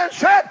at it and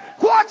said,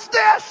 what's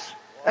this?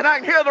 And I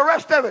can hear the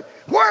rest of it.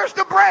 Where's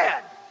the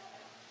bread?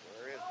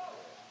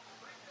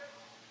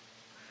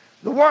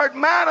 The word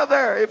manna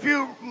there, if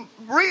you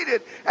read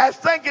it as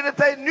thinking that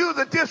they knew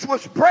that this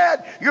was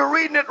bread, you're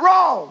reading it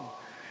wrong.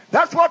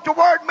 That's what the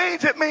word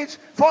means. It means,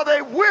 for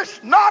they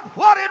wished not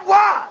what it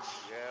was.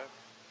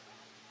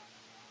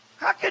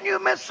 How can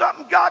you miss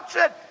something God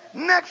said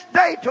next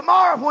day,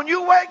 tomorrow, when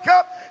you wake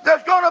up,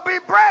 there's going to be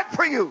bread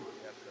for you?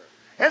 Yes,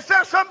 sir.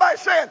 Instead of somebody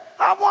saying,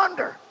 I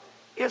wonder,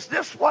 is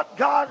this what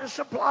God is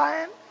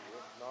supplying?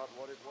 Not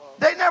what it was.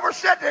 They never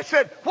said, they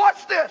said,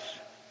 what's this?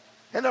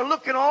 And they're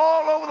looking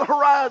all over the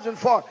horizon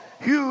for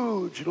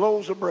huge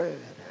loaves of bread.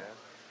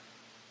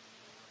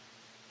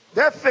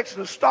 They're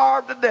fixing to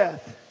starve to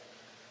death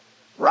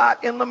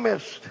right in the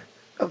midst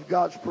of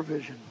God's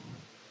provision.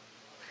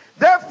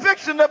 They're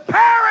fixing to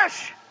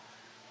perish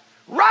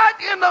right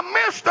in the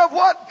midst of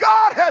what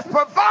God has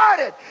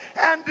provided.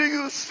 And do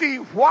you see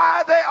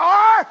why they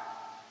are?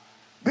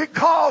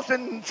 Because,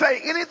 and say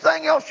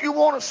anything else you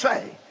want to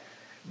say,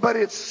 but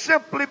it's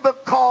simply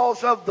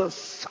because of the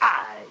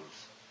size.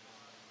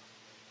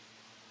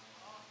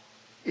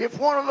 If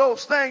one of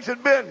those things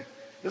had been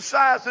the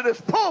size of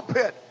this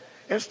pulpit,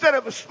 instead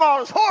of as small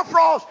as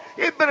hoarfrost,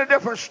 it'd been a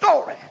different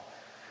story.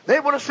 They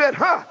would have said,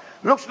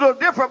 looks a little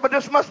different, but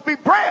this must be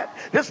bread.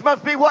 This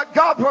must be what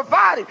God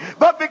provided.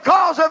 But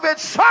because of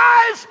its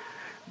size,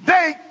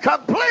 they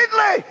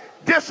completely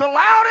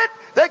disallowed it.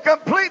 They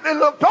completely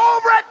looked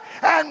over it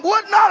and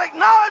would not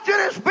acknowledge it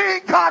as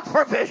being God's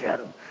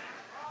provision.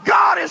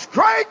 God is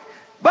great,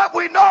 but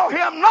we know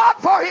him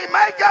not, for he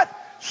maketh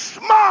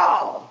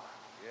small.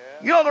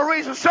 You know the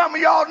reason some of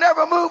y'all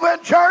never move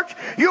in church?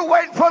 You're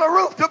waiting for the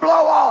roof to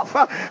blow off.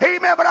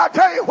 Amen. But I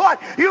tell you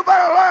what, you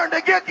better learn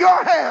to get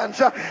your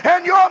hands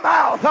and your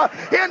mouth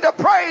into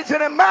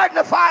praising and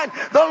magnifying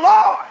the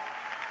Lord.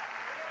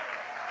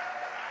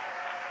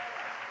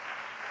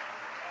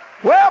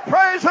 Well,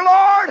 praise the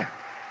Lord.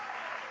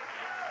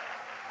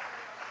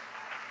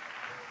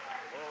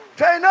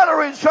 Tell you another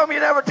reason some of you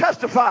never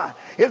testify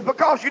is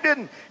because you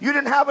didn't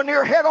have a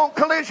near head-on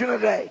collision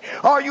today,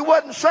 or you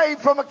wasn't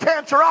saved from a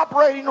cancer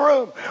operating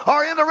room,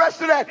 or in the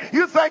rest of that.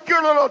 You think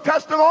your little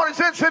testimony is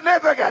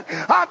insignificant.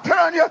 I'm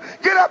telling you,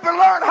 get up and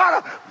learn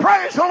how to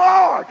praise the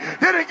Lord.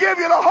 Did he give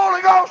you the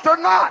Holy Ghost or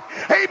not?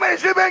 Amen.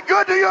 Has he been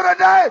good to you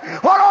today?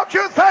 Why don't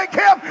you thank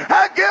him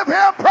and give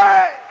him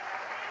praise?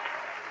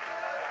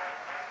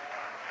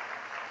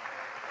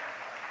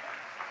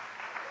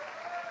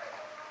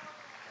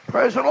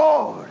 Praise the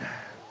Lord.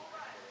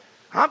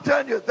 I'm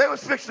telling you, they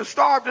was fixed to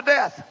starve to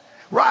death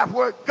right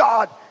where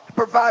God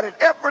provided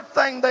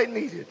everything they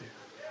needed.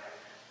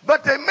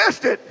 But they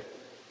missed it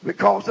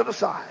because of the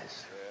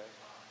size.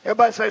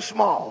 Everybody say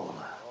small.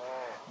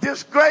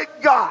 This great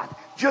God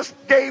just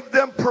gave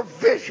them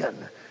provision.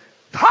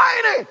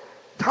 Tiny,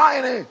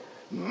 tiny,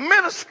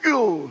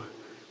 minuscule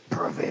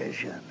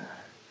provision.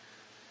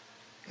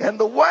 And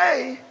the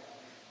way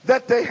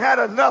that they had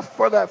enough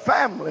for their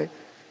family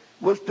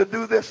was to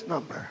do this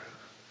number.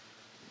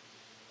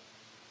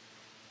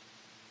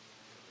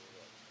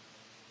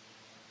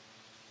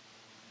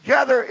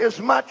 Gather as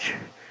much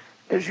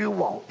as you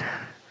want.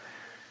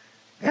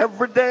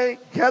 Every day,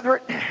 gather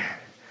it.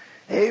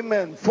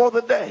 Amen. For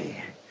the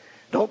day.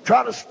 Don't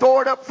try to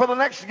store it up for the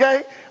next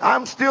day.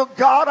 I'm still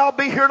God. I'll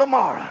be here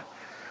tomorrow.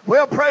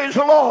 Well, praise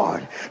the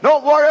Lord.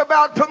 Don't worry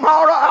about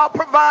tomorrow. I'll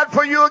provide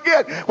for you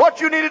again.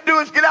 What you need to do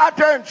is get out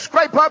there and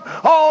scrape up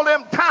all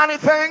them tiny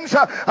things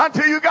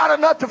until you got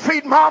enough to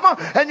feed mama,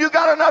 and you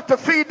got enough to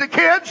feed the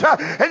kids,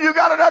 and you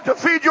got enough to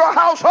feed your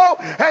household,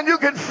 and you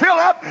can fill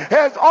up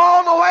as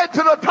all the way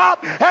to the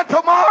top, and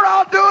tomorrow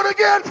I'll do it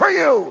again for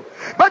you.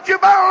 But you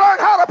better learn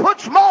how to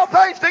put small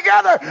things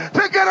together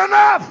to get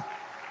enough.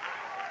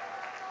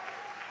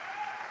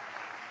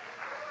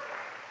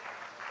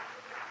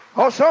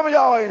 Oh, some of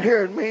y'all ain't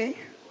hearing me.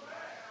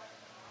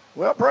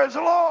 Well, praise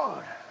the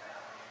Lord.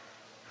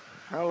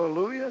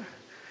 Hallelujah.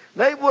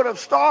 They would have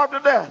starved to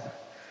death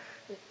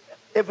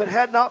if it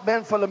had not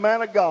been for the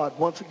man of God,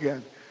 once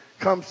again,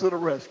 comes to the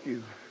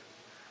rescue.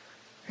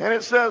 And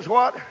it says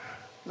what?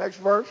 Next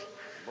verse.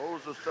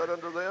 Moses said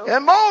unto them.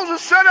 And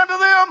Moses said unto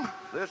them.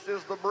 This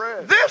is the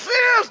bread. This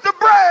is the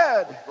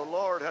bread. Which the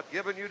Lord hath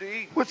given you to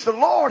eat. Which the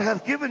Lord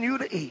hath given you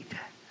to eat.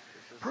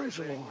 Praise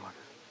the Lord.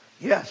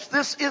 Yes,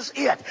 this is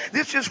it.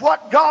 This is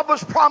what God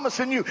was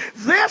promising you.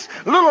 This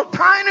little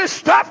tiny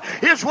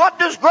stuff is what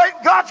this great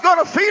God's going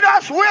to feed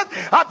us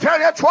with. I tell you,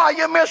 that's why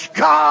you miss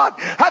God.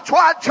 That's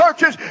why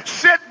churches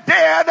sit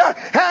dead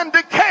and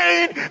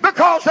decaying,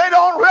 because they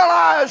don't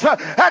realize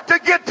that to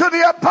get to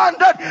the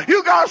abundant,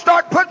 you got to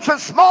start putting some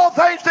small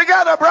things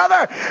together,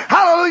 brother.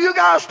 Hallelujah. You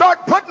got to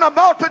start putting a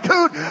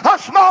multitude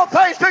of small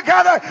things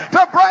together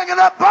to bring an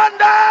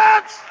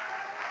abundance.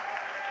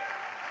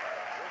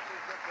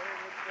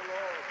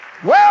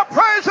 Well,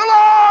 praise the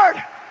Lord.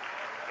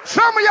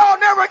 Some of y'all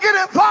never get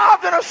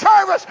involved in a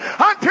service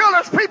until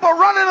there's people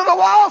running to the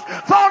walls,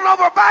 falling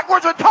over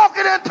backwards and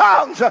talking in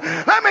tongues.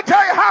 Let me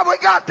tell you how we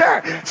got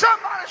there.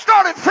 Somebody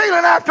started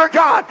feeling after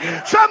God.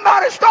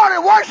 Somebody started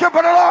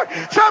worshiping the Lord.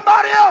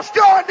 Somebody else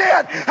joined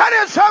in. And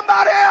then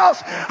somebody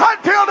else,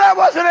 until there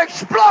was an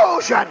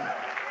explosion.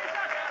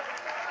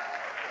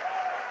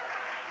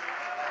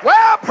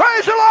 Well,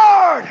 praise the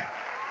Lord.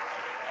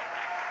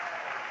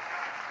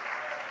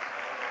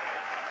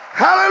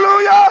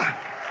 Hallelujah.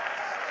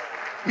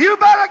 You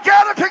better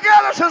gather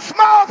together some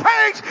small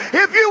things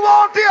if you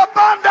want the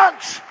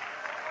abundance.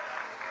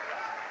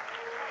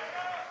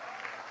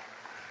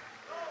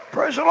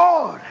 Praise the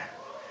Lord.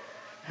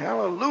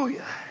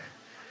 Hallelujah.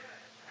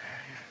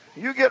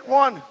 You get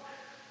one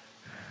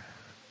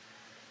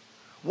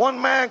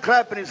man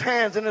clapping his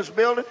hands in this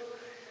building.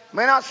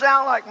 May not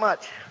sound like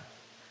much.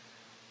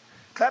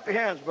 Clap your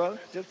hands, brother.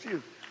 Just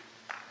you.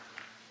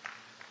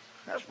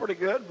 That's pretty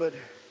good, but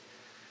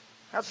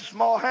that's a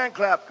small hand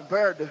clap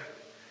compared to the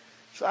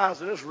size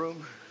of this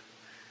room.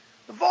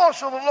 The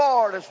voice of the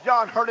Lord, as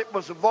John heard it,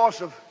 was the voice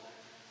of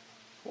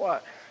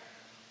what?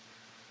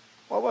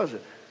 What was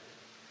it?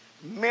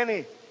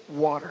 Many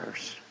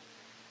waters.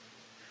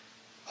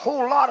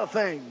 Whole lot of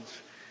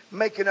things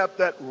making up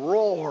that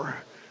roar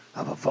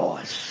of a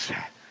voice.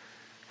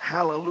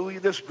 Hallelujah.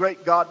 This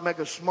great God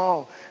make us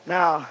small.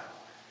 Now,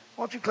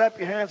 why don't you clap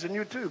your hands, and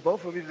you too,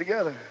 both of you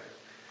together.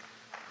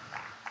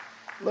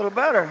 A little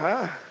better,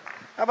 huh?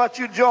 How about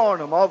you join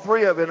them, all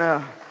three of you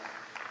now?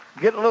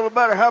 Getting a little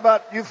better. How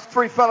about you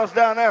three fellas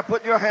down there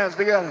putting your hands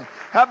together?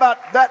 How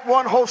about that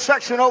one whole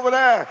section over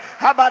there?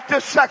 How about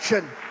this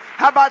section?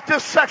 How about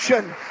this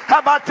section? How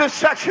about this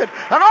section?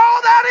 And all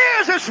that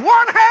is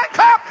one hand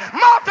clap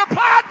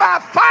multiplied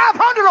by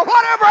 500 or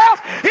whatever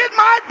else it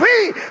might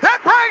be. That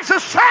brings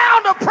the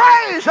sound of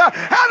praise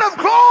and of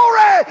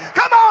glory.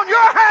 Come on,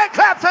 your hand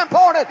clap's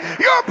important.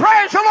 Your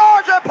praise the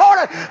Lord's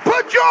important.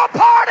 Put your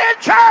part in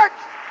church.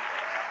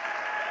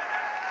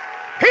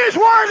 He's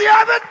worthy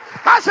of it.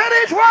 I said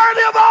he's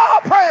worthy of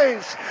all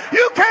praise.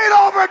 You can't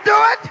overdo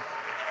it.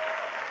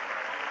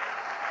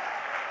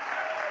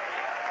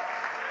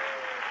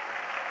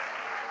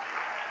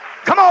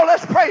 Come on,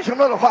 let's praise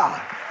him a little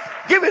while.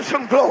 Give him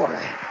some glory.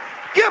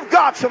 Give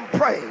God some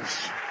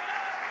praise.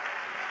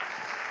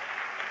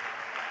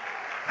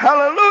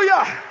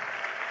 Hallelujah.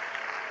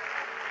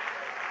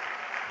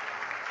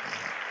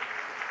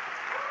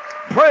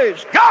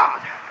 Praise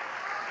God.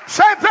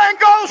 Same thing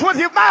goes with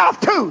your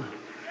mouth too.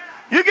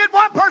 You get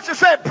one person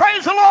said,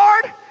 praise the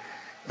Lord,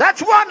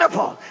 That's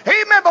wonderful.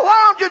 Amen. But why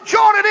don't you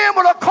join it in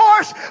with a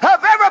chorus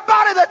of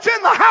everybody that's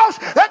in the house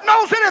that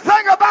knows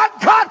anything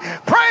about God?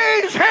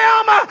 Praise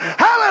Him.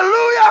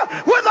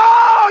 Hallelujah. With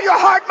all your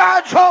heart,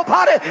 mind, soul,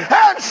 body,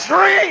 and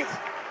strength.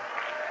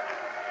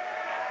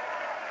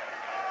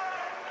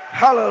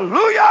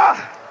 Hallelujah.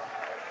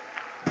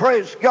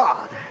 Praise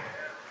God.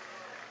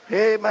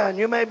 Amen.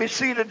 You may be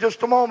seated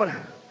just a moment.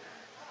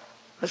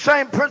 The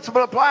same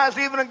principle applies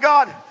even to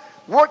God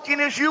working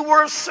as you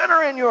were a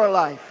sinner in your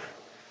life.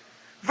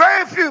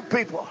 Very few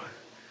people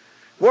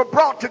were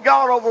brought to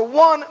God over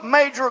one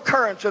major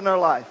occurrence in their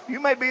life. You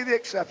may be the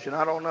exception,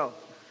 I don't know.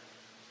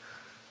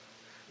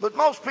 But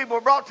most people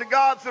are brought to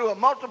God through a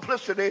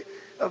multiplicity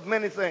of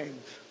many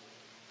things.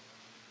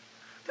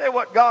 Tell you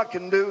what God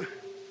can do.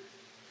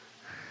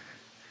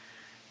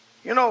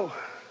 You know,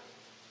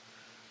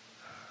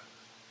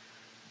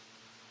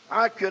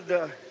 I could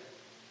come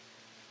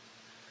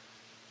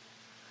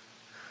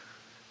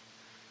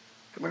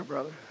here,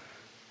 brother.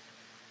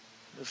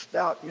 The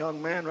stout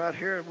young man right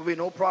here, it would be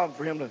no problem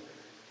for him to,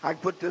 I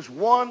could put this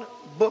one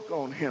book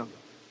on him.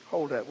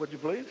 Hold that, would you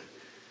please?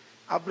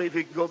 I believe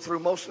he could go through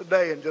most of the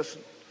day and just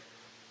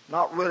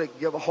not really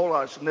give a whole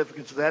lot of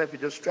significance to that. If he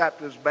just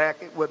strapped his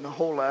back, it wasn't a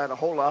whole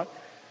lot.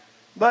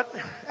 But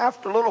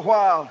after a little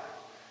while,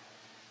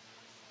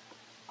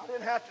 I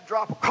didn't have to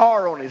drop a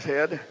car on his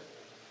head.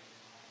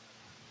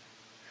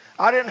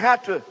 I didn't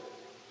have to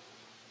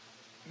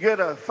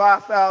get a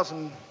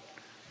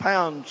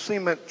 5,000-pound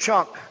cement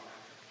chunk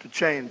to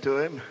chain to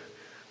him.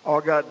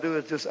 All I got to do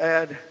is just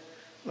add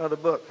another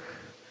book.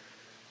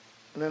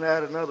 And then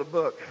add another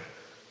book.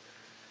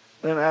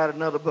 Then add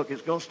another book.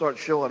 It's going to start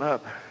showing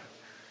up.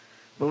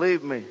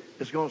 Believe me,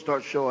 it's going to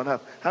start showing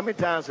up. How many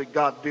times did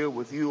God deal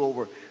with you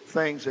over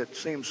things that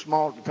seemed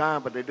small at the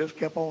time, but they just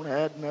kept on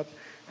adding up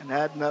and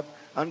adding up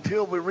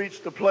until we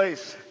reached the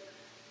place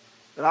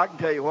that I can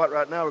tell you what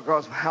right now,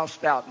 regardless of how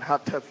stout and how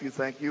tough you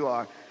think you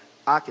are,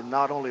 I can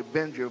not only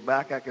bend your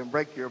back, I can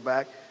break your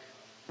back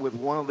with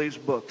one of these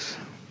books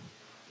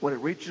when it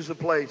reaches a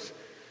place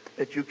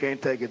that you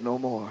can't take it no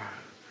more.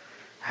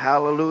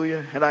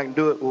 Hallelujah. And I can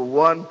do it with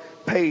one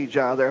page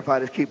out there if I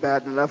just keep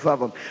adding enough of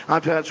them. I'm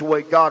telling you, that's the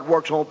way God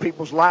works on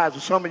people's lives.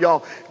 And some of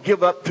y'all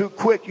give up too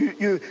quick.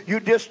 You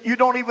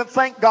don't even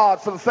thank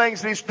God for the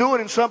things that He's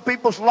doing in some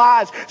people's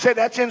lives. Say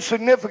that's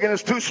insignificant,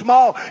 it's too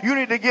small. You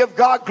need to give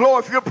God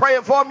glory. If you're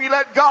praying for them, you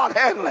let God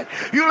handle it.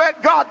 You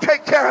let God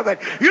take care of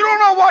it. You don't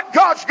know what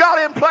God's got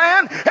in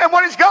plan and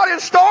what He's got in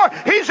store.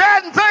 He's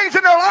adding things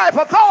in their life.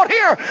 A thought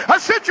here,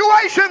 a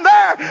situation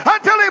there,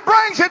 until He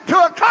brings it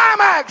to a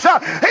climax.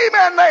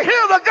 Amen. They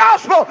hear the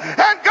gospel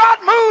and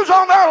God moves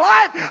on their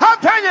life. I'm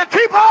telling you,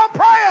 keep on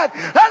praying.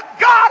 Let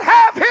God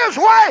have His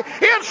way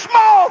in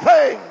small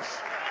things.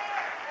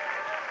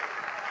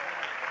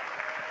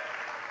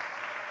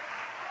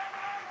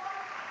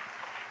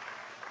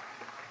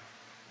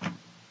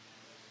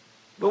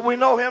 But we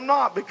know Him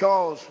not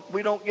because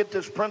we don't get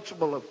this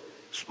principle of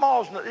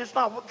small. It's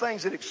not what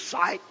things that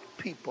excite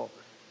people.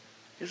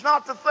 It's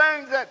not the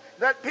things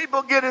that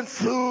people get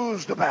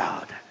enthused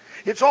about.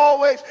 It's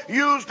always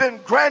used in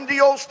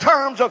grandiose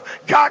terms of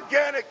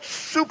gigantic,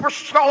 super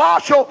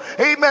colossal.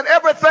 Amen.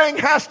 Everything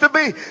has to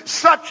be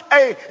such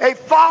a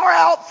far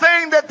out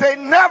thing that they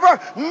never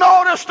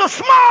notice the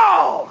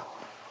small.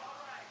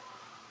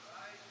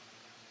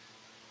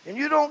 And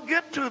you don't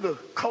get to the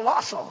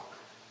colossal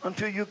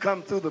until you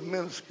come through the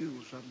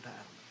minuscule sometimes.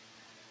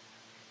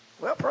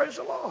 Well, praise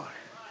the Lord.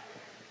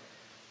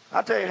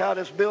 I'll tell you how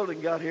this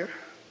building got here.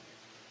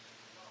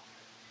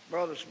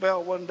 Brother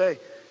Spell one day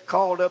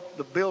called up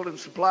the building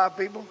supply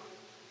people,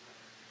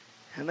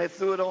 and they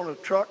threw it on a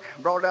truck,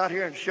 brought it out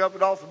here and shoved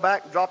it off the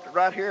back, dropped it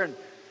right here, and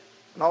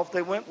off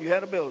they went, and you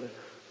had a building.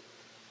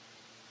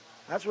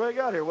 That's where it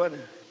got here,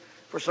 wasn't it?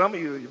 For some of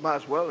you, you might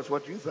as well. It's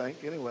what you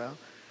think, anyway.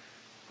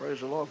 Praise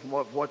the Lord from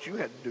what you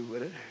had to do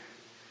with it.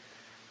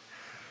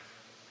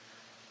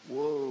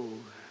 Whoa.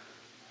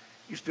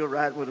 You still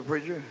riding with a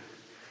preacher?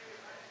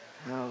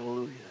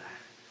 Hallelujah.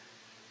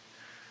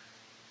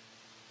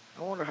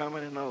 I wonder how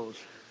many knows.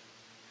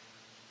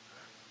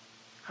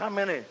 How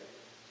many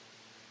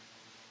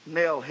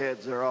nail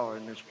heads there are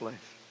in this place?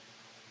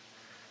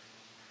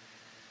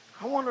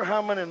 I wonder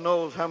how many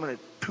knows how many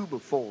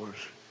 2x4s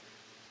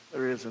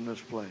there is in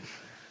this place.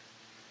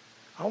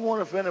 I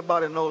wonder if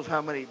anybody knows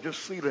how many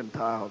just ceiling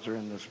tiles are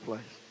in this place.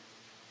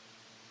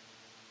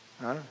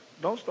 Huh?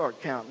 Don't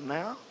start counting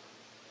now.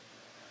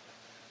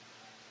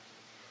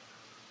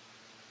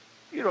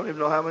 You don't even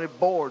know how many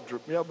boards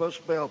are. Yeah, but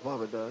Spell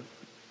probably does.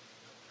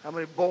 How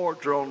many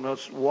boards are on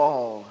this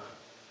wall?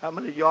 How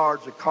many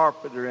yards of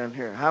carpet are in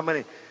here? How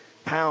many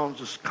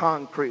pounds of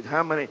concrete?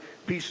 How many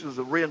pieces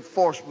of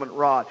reinforcement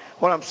rod?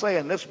 What I'm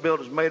saying, this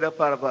building is made up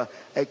out of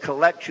a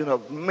collection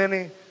of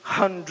many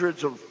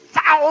hundreds of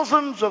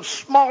thousands of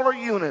smaller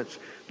units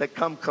that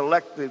come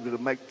collectively to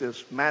make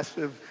this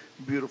massive,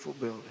 beautiful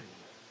building.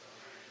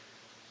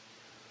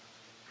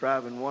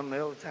 Driving one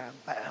nail at a time.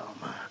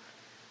 Bam.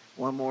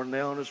 One more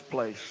nail in its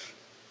place.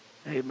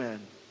 Amen.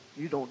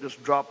 You don't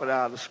just drop it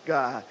out of the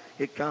sky.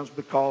 It comes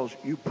because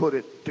you put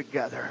it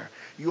together.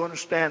 You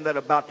understand that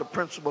about the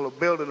principle of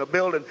building a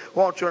building.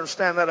 Won't you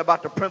understand that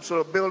about the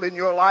principle of building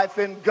your life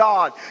in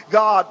God?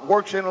 God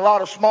works in a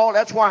lot of small.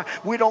 That's why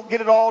we don't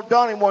get it all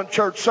done in one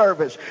church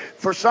service.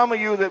 For some of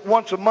you that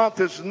once a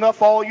month is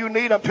enough all you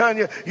need, I'm telling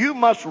you, you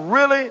must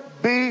really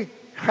be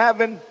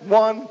having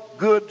one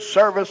good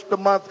service the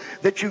month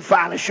that you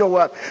finally show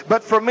up.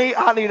 But for me,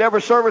 I need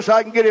every service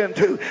I can get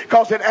into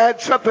because it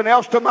adds something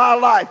else to my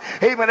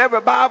life. Amen. Every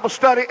Bible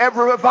study,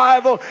 every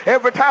revival,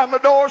 every time the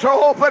doors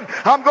are open,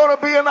 I'm going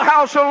to be in the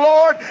house of the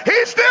Lord.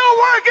 He's still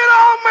working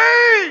on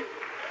me.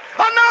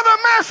 Another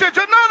message,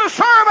 another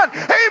sermon.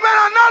 Amen.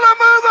 Another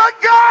move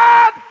of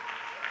God.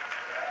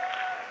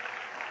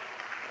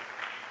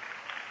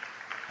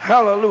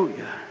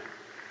 Hallelujah.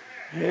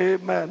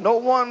 Amen. No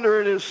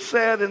wonder it is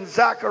said in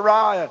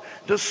Zechariah,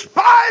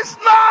 despise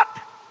not,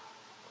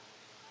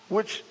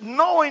 which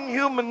knowing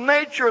human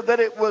nature that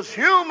it was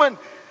human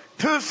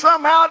to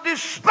somehow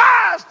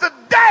despise the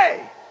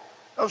day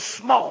of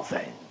small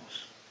things.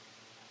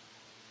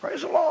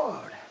 Praise the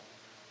Lord.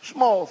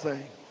 Small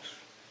things.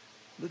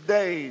 The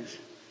days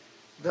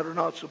that are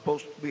not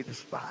supposed to be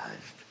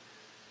despised.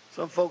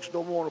 Some folks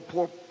don't want to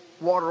pour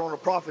water on a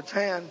prophet's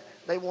hand.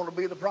 They want to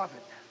be the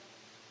prophet.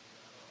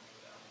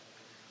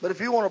 But if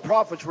you want a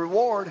prophet's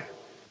reward,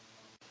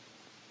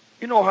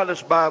 you know how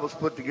this Bible's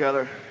put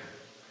together.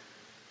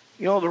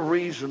 You know the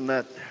reason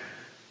that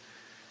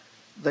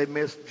they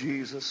missed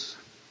Jesus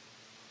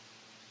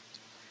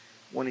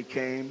when he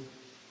came?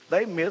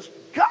 They missed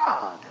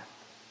God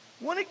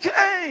when he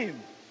came.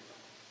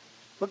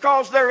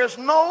 Because there is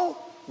no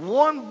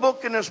one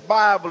book in this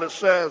Bible that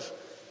says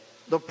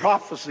the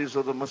prophecies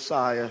of the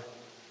Messiah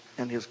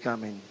and his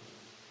coming.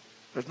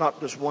 There's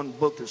not just one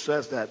book that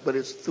says that, but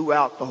it's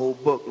throughout the whole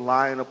book,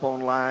 line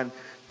upon line,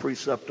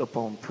 precept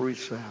upon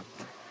precept.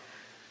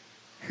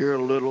 Here a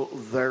little,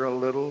 there a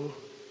little.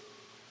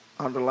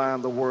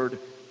 Underline the word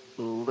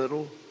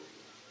little.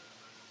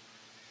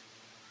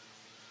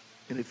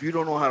 And if you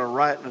don't know how to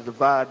rightly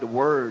divide the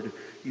word,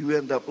 you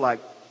end up like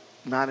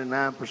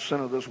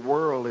 99% of this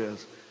world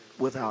is,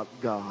 without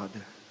God.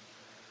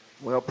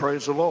 Well,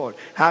 praise the Lord.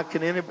 How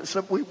can anybody,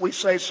 we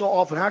say so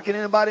often, how can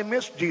anybody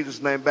miss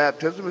Jesus' name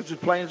baptism? It's as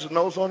plain as the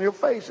nose on your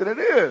face, and it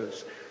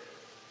is.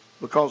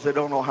 Because they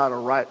don't know how to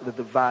rightly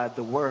divide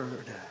the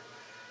word.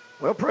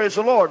 Well, praise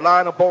the Lord.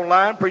 Line upon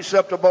line,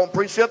 precept upon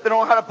precept. They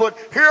don't know how to put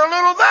here a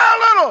little, there a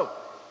little.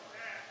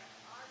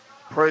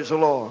 Praise the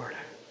Lord.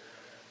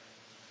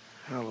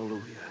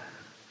 Hallelujah.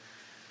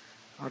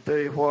 I'll tell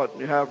you what,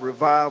 you have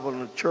revival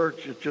in the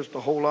church, it's just a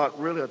whole lot,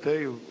 really, I'll tell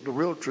you the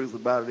real truth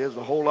about it is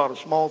a whole lot of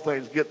small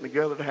things getting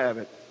together to have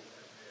it.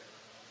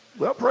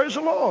 Well, praise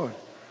the Lord.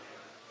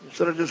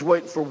 Instead of just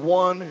waiting for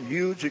one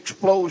huge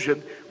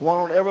explosion, why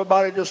don't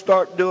everybody just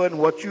start doing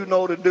what you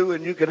know to do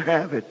and you can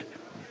have it?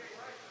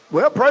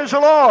 Well, praise the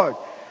Lord.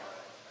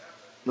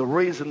 The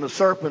reason the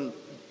serpent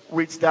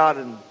reached out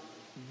and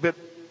bit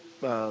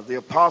the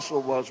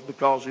apostle was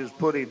because he was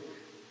putting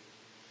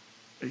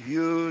a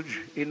huge,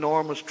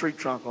 enormous tree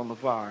trunk on the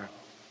fire.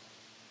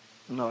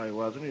 No, he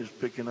wasn't. He was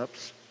picking up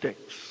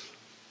sticks.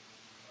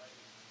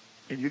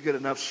 And you get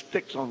enough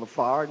sticks on the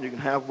fire and you can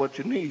have what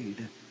you need.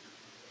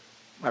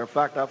 Matter of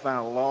fact, I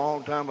found a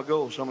long time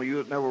ago, some of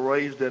you that never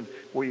raised in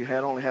where you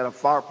had only had a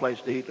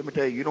fireplace to heat. Let me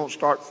tell you, you don't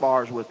start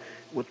fires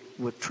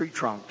with tree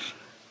trunks.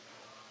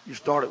 You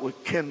start it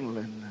with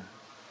kindling.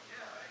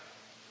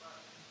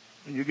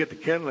 And you get the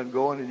kindling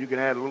going and you can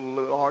add a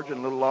little larger and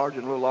a little larger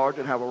and a little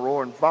larger and have a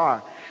roaring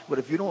fire. But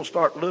if you don't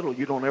start little,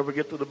 you don't ever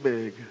get to the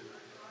big.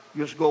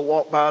 You just go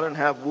walk by it and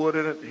have wood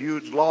in it,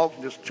 huge logs,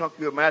 and just chunk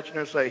you a match in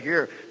there and say,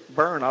 here,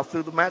 burn. I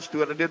threw the match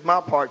to it. I did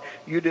my part.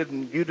 You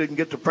didn't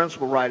get the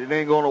principle right. It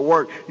ain't going to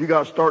work. You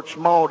got to start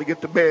small to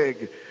get to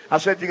big. I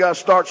said you got to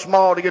start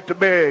small to get to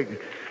big.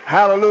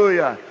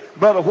 Hallelujah.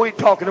 Brother Wheat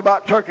talking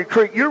about Turkey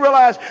Creek. You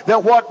realize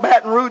that what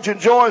Baton Rouge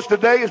enjoys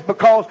today is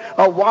because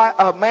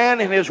a man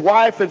and his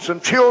wife and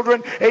some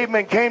children,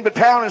 amen, came to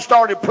town and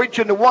started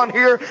preaching to one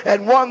here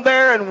and one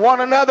there and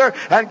one another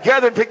and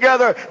gathered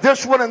together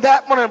this one and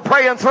that one and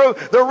praying through.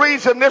 The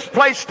reason this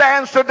place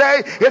stands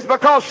today is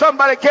because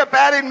somebody kept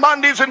adding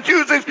Mondays and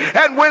Tuesdays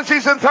and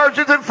Wednesdays and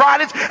Thursdays and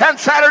Fridays and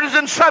Saturdays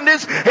and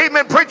Sundays,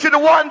 amen, preaching to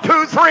 1,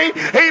 2, 3,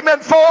 amen,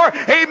 4,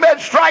 amen,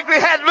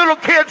 strikingly had little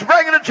kids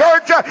bringing to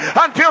church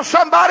until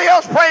somebody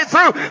else prayed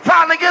through,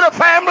 finally get a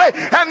family,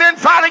 and then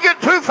finally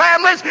get 2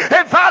 families,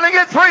 and finally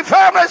get 3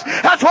 families.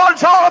 That's what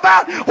it's all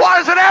about. Why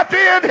does it have to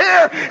end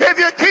here if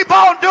you keep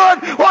on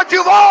doing what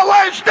you've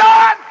always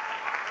done?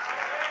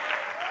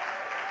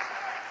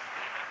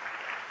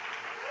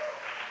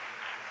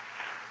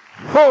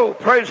 Oh,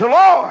 praise the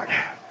Lord.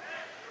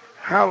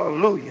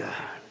 Hallelujah.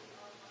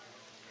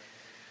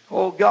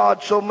 Oh,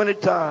 God, so many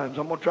times,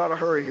 I'm going to try to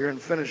hurry here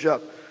and finish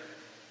up,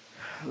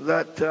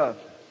 that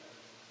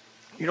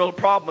you know, the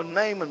problem with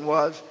Naaman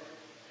was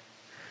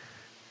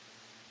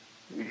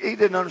he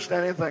didn't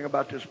understand anything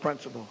about this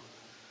principle.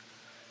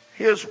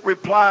 His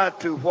reply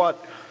to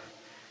what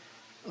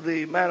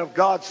the man of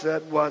God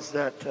said was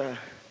that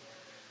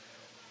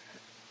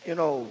You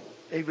know,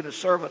 even the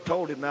servant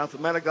told him, now if the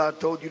man of God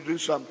told you to do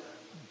some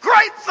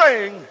great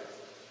thing,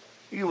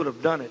 you would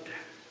have done it.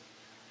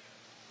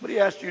 But he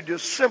asked you to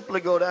just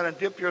simply go down and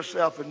dip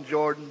yourself in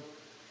Jordan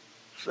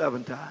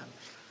 7 times.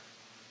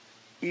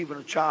 Even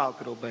a child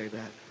could obey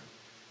that.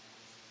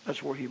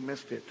 That's where he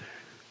missed it.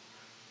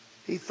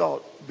 He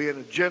thought, being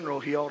a general,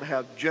 he ought to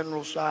have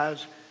general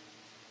size,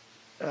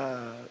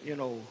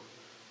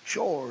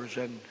 chores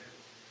and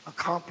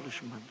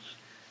accomplishments.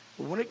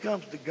 But when it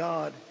comes to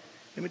God,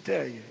 let me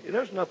tell you,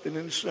 there's nothing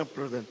any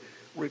simpler than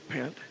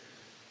repent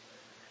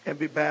and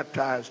be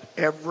baptized,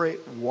 every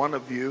one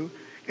of you,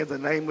 in the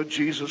name of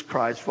Jesus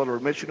Christ for the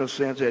remission of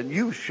sins, and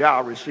you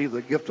shall receive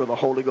the gift of the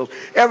Holy Ghost.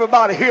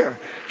 Everybody here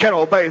can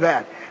obey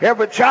that.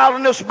 Every child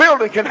in this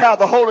building can have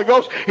the Holy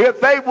Ghost if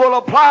they will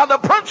apply the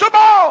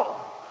principle.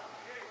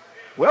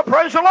 Well,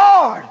 praise the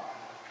Lord.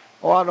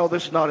 Oh, I know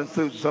this is not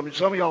enthusiasm.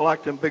 Some of y'all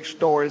like them big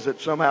stories that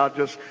somehow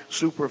just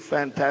super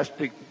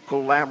fantastic,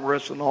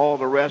 glamorous, and all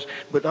the rest.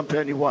 But I'm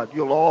telling you what,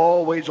 you'll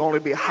always only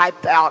be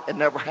hyped out and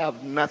never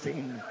have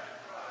nothing.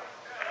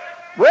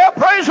 Well,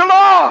 praise the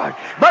Lord.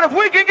 But if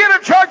we can get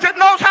a church that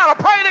knows how to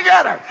pray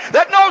together,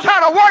 that knows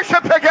how to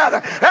worship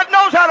together, that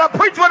knows how to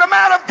preach with a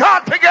man of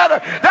God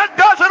together, that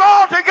does it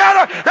all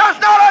together,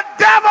 there's not a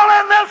devil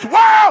in this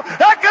world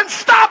that can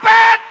stop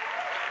it.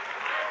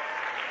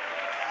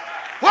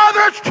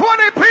 Whether it's 20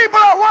 people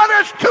or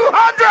whether it's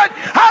 200,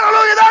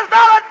 hallelujah, there's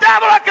not a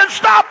devil that can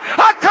stop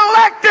a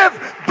collective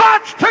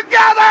bunch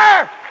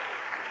together.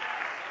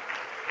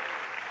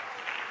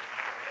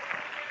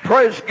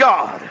 Praise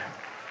God.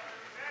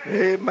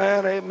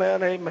 Amen,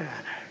 amen, amen.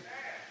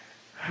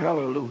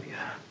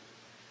 Hallelujah.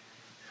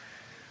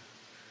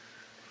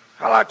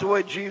 I like the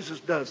way Jesus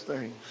does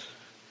things.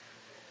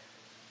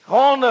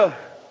 On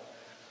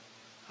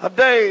a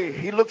day,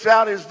 he looks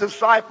out his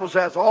disciples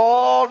as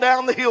all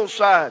down the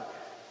hillside.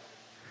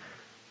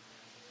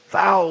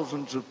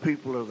 Thousands of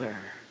people are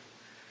there.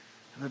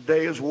 And the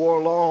day is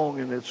wore long,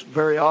 and it's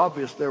very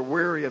obvious they're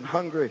weary and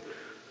hungry.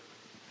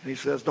 And he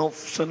says, don't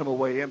send them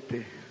away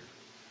empty.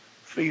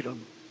 Feed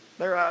them.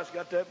 Their eyes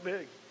got that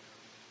big.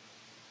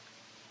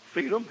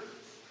 Feed them.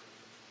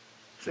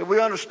 See, we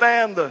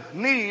understand the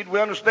need. We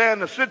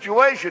understand the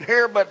situation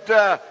here, but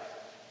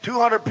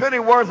 200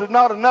 pennyworth is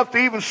not enough to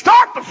even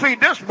start to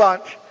feed this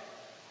bunch.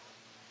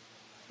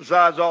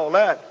 Besides all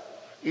that,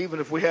 even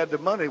if we had the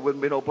money, there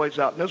wouldn't be no place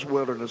out in this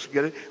wilderness to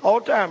get it. All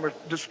the time we're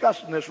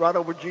discussing this right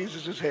over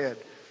Jesus' head.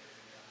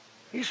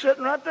 He's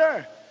sitting right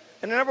there.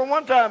 And they never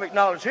one time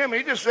acknowledged him.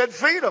 He just said,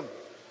 feed them.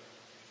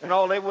 And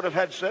all they would have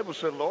had to say was,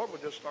 said, Lord,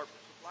 we'll just start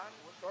supplying it.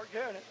 We'll start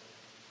carrying it.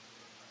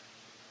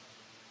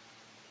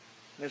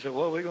 And they said,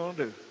 what are we going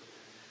to do?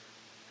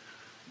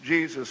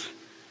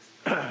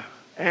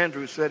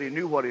 Andrew said Jesus said he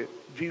knew what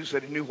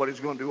he was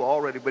going to do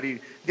already, but he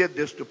did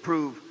this to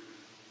prove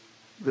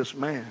this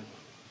man.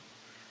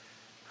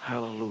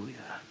 Hallelujah.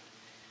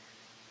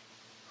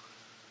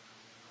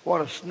 What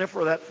a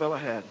sniffer that fella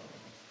had.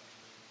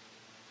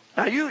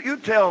 Now you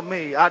tell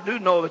me, I do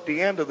know at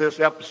the end of this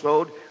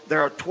episode,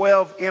 there are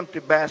 12 empty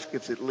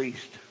baskets at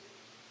least.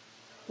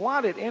 Why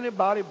did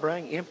anybody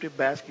bring empty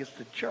baskets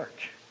to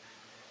church?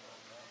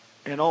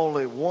 And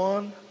only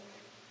one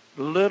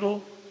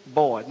little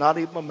boy, not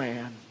even a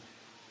man,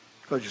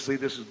 because you see,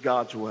 this is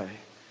God's way.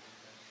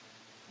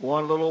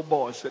 One little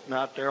boy sitting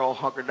out there all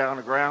hunkered down on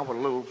the ground with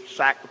a little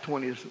sack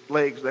between his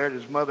legs there. And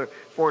his mother,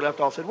 before he left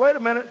off, said, wait a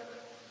minute.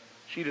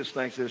 She just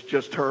thinks it's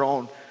just her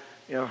own,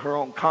 her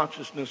own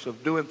consciousness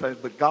of doing things,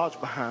 but God's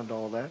behind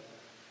all that.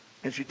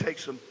 And she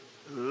takes some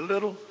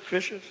little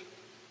fishes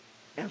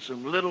and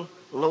some little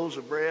loaves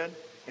of bread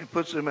and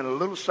puts them in a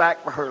little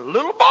sack for her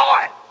little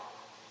boy.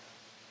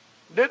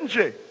 Didn't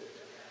she?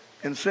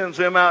 And sends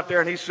him out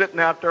there, and he's sitting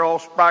out there all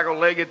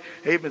spraggle-legged.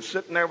 He'd been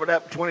sitting there with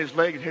that between his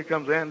legs, and here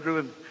comes Andrew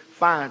and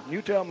finds.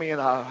 You tell me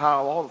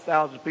how all the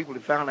thousands of people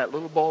had found that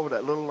little boy with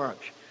that little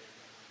lunch.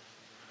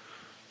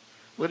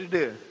 What he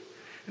did.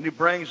 And he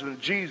brings him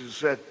to Jesus and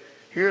said,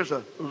 here's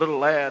a little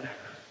lad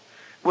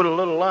with a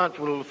little lunch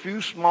with a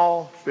few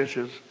small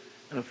fishes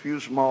and a few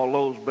small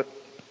loaves, but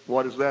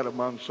what is that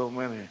among so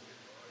many?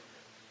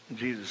 And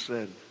Jesus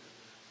said,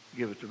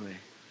 give it to me.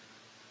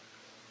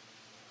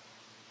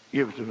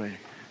 Give it to me.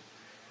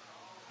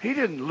 He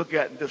didn't look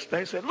at it and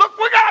disdain. He said, look,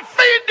 we got to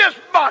feed this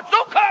bunch.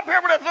 Don't come up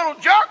here with that little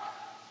junk.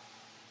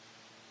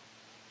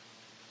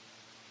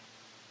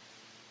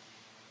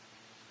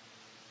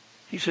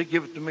 He said,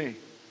 give it to me.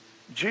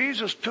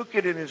 Jesus took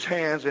it in his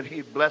hands and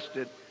he blessed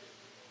it.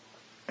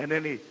 And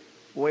then he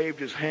waved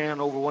his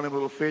hand over one of the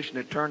little fish and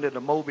it turned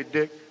into Moby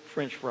Dick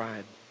French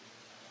fried.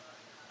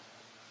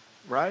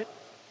 Right?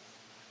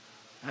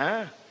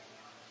 Huh?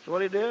 That's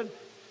what he did?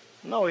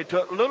 No, he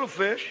took little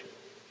fish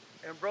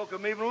and broke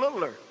them even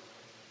littler.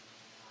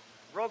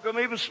 Broke them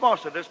even smaller.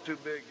 Said, that's too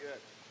big yet.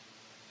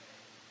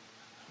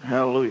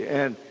 Hallelujah.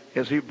 And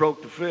as he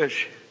broke the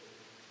fish,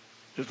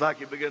 just like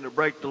he began to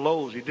break the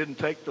loaves, he didn't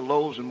take the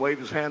loaves and wave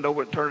his hand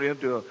over and turn it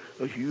into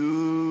a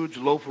huge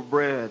loaf of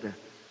bread.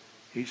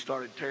 He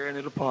started tearing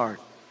it apart.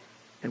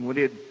 And when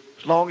as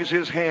long as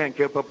his hand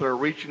kept up there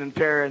reaching and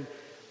tearing,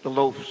 the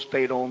loaf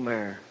stayed on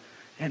there.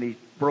 And he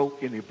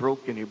broke and he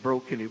broke and he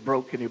broke and he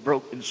broke and he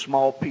broke in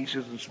small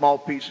pieces and small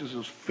pieces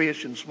of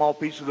fish and small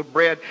pieces of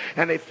bread.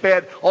 And they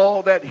fed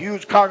all that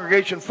huge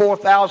congregation,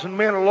 4,000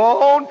 men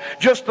alone,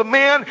 just the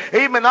men,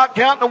 even not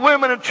counting the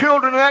women and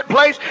children in that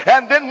place.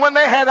 And then when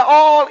they had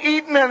all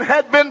eaten and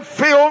had been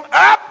filled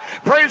up,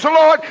 praise the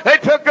Lord, they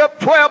took up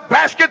 12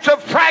 baskets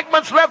of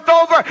fragments left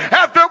over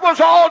after it was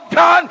all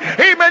done.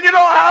 Amen. You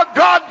know how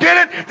God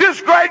did it?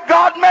 This great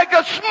God make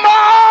us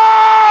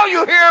small.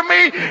 You hear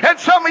me? And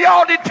some of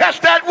y'all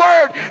detest that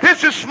word.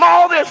 This is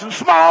small this and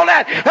small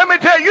that. Let me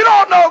tell you, you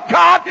don't know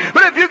God,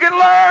 but if you can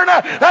learn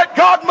that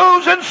God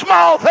moves in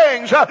small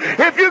things,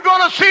 if you're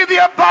going to see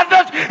the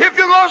abundance, if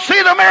you're going to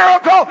see the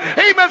miracle,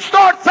 amen,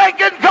 start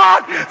thanking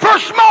God for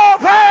small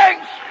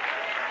things.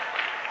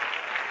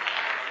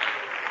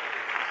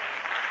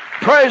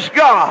 Praise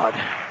God.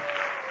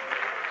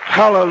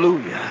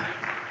 Hallelujah.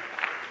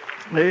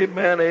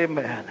 Amen,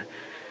 amen.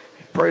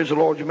 Praise the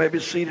Lord. You may be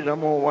seated.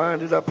 I'm going to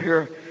wind it up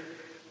here.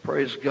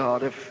 Praise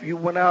God. If you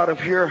went out of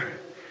here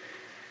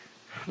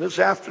this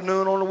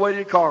afternoon on the way to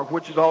your car,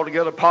 which is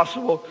altogether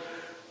possible,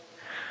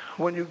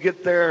 when you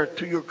get there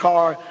to your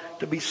car,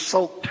 to be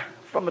soaked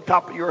from the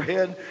top of your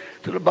head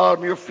to the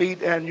bottom of your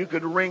feet, and you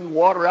could wring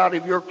water out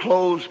of your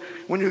clothes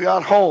when you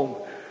got home.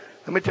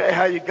 Let me tell you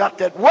how you got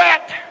that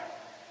wet.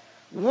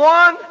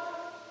 One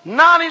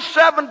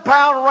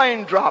 97-pound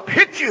raindrop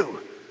hit you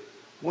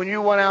when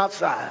you went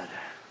outside.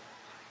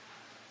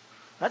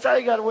 That's how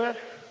you got wet.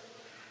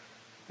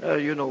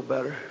 You know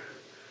better.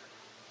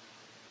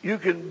 You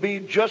can be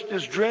just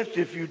as drenched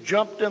if you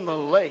jumped in the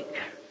lake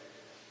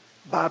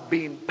by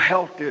being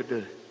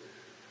pelted,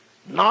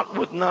 not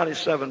with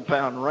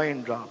 97-pound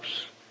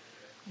raindrops,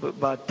 but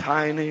by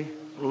tiny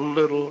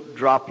little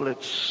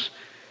droplets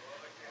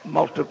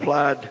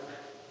multiplied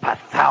by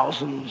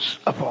thousands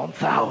upon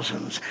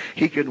thousands.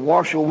 He can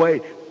wash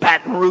away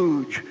Baton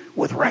Rouge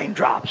with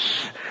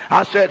raindrops.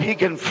 I said he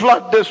can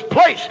flood this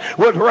place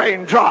with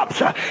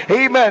raindrops.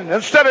 Amen.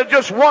 Instead of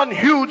just one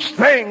huge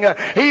thing.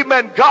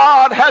 Amen.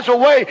 God has a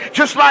way,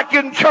 just like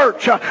in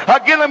church.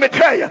 Again, let me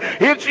tell you,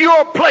 it's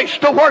your place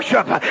to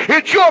worship.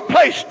 It's your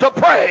place to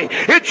pray.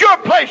 It's your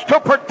place to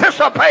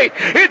participate.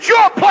 It's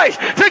your place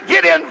to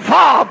get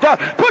involved.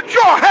 Put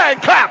your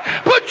hand clap.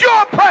 Put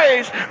your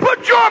praise.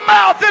 Put your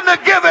mouth into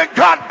giving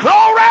God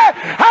glory.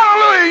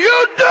 Hallelujah.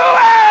 You do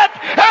it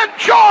and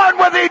join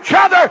with each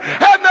other,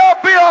 and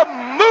there'll be a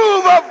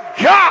move of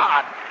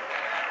God.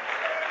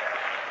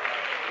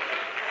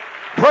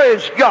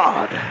 Praise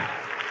God.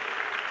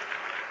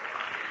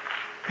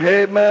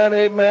 Amen,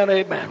 amen,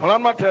 amen. Well,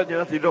 I'm not telling you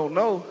nothing you don't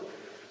know.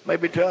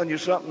 Maybe telling you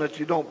something that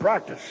you don't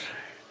practice.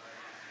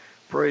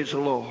 Praise the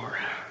Lord.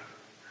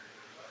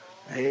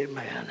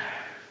 Amen.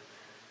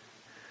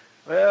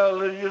 Well,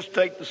 let's just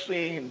take the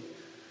scene.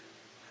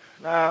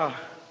 Now,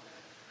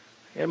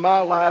 in my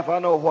life, I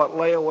know what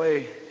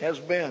layaway has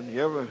been.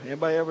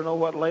 Anybody ever know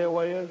what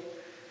layaway is?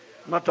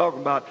 I'm not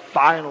talking about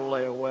final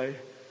layaway,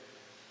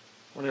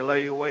 when they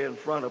lay you away in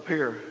front up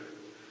here.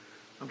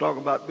 I'm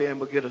talking about being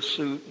able to get a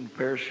suit and a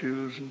pair of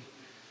shoes. And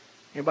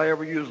anybody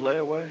ever use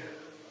layaway?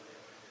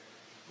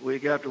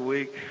 Week after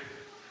week,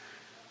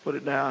 put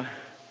it down.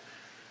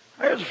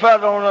 There's a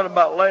fellow don't know nothing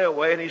about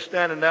layaway, and he's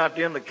standing down at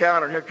the end of the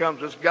counter, and here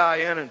comes this guy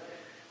in, and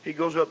he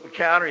goes up the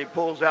counter, he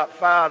pulls out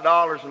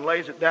 $5 and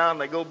lays it down.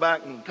 They go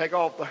back and take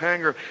off the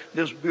hanger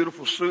this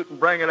beautiful suit and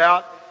bring it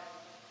out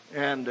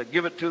and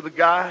give it to the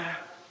guy.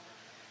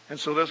 And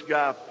so this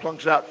guy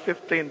plunks out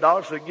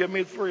 $15, said, give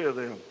me 3 of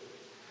them.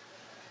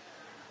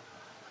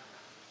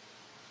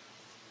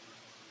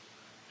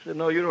 I said,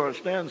 no, you don't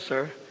understand,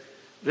 sir.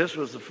 This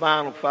was the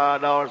final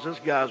 $5 this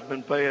guy's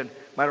been paying.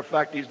 Matter of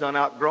fact, he's done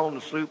outgrown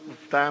the suit by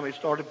the time he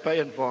started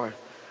paying for it.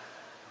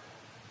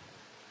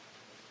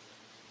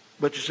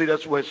 But you see,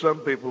 that's the way some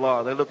people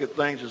are. They look at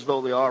things as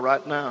though they are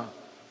right now.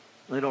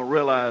 They don't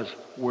realize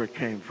where it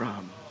came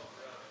from.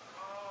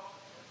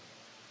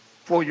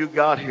 Before you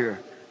got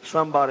here,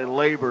 somebody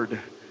labored,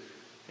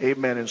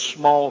 amen, in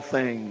small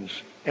things.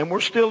 And we're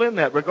still in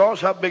that.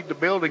 Regardless how big the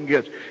building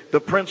gets, the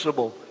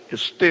principle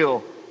is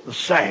still the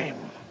same.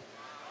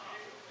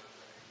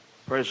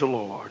 Praise the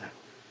Lord.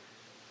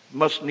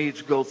 Must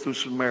needs go through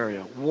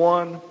Samaria.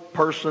 One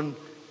person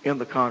in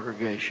the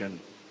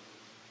congregation.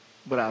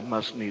 But I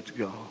must needs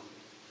go.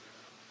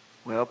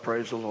 Well,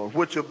 praise the Lord.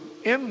 Which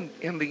in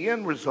the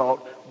end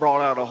result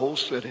brought out a whole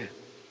city.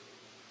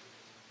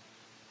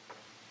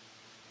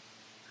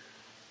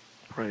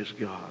 Praise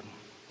God.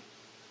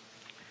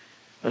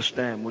 Let's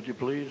stand, would you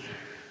please?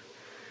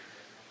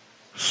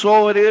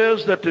 So it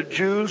is that the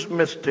Jews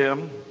missed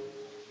him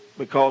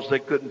because they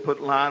couldn't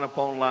put line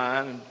upon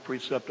line and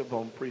precept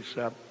upon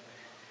precept.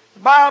 The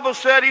Bible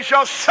said he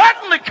shall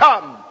certainly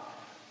come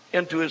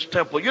into his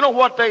temple. You know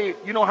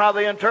how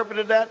they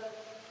interpreted that?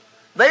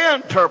 They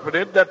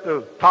interpreted that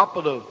the top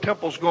of the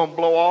temple's going to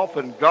blow off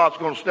and God's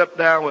going to step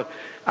down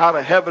out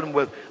of heaven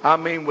with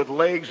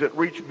legs that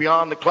reach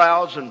beyond the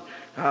clouds and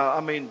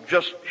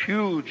just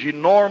huge,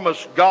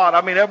 enormous God.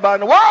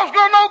 Everybody in the world's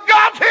going to know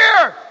God's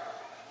here.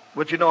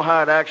 But you know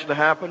how it actually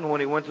happened when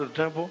he went to the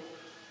temple?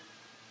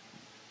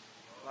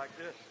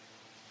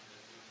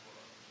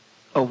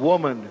 A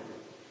woman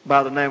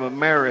by the name of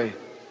Mary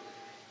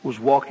was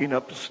walking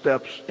up the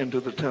steps into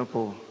the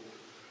temple.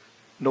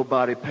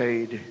 Nobody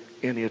paid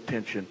any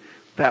attention.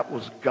 That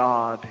was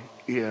God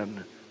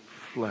in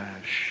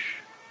flesh.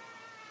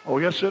 Oh,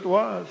 yes, it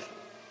was.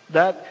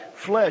 That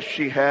flesh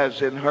she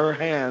has in her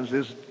hands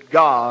is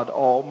God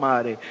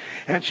Almighty.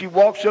 And she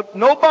walks up.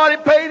 Nobody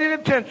paid any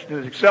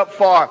attention except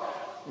for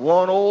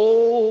one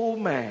old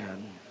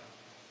man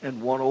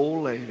and one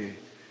old lady.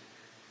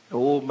 The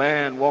old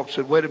man walks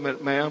and said, wait a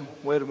minute, ma'am.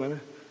 Wait a minute.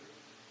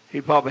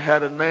 He probably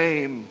had a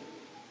name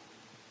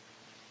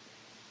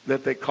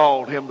that they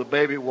called him the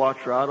baby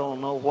watcher. I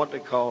don't know what they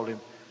called him.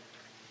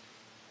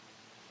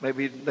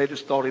 Maybe they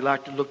just thought he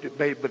liked to look at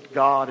baby, but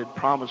God had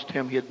promised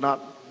him he had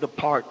not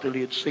depart till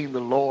he had seen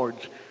the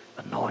Lord's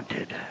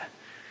anointed.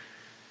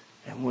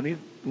 And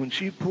when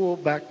she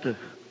pulled back the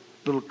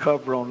little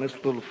cover on this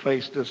little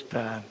face this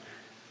time,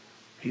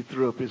 he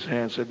threw up his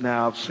hand and said,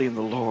 now I've seen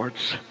the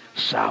Lord's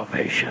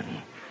salvation.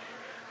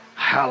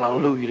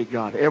 Hallelujah to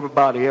God.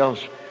 Everybody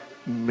else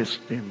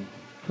missed him.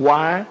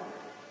 Why?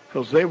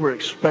 Because they were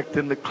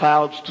expecting the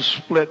clouds to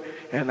split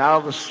and out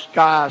of the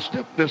sky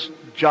stepped this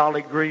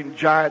jolly green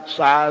giant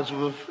size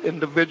of an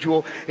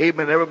individual.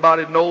 Amen.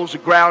 Everybody knows the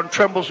ground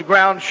trembles, the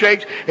ground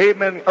shakes.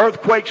 Amen.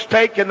 Earthquakes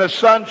take and the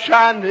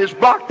sunshine is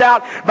blocked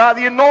out by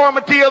the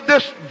enormity of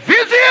this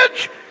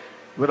visage.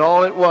 But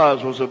all it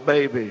was a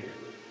baby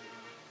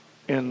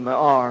in the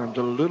arms,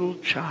 a little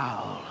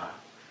child.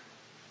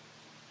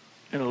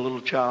 And a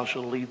little child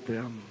shall lead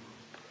them.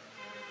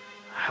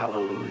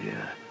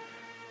 Hallelujah.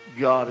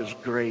 God is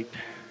great,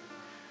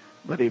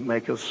 but he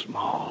make us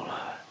small.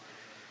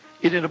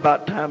 Isn't it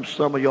about time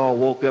some of y'all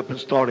woke up and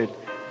started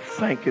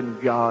thanking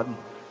God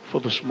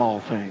for the small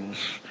things?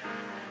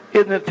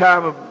 Isn't it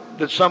time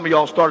that some of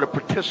y'all started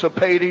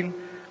participating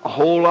a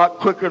whole lot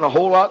quicker and a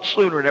whole lot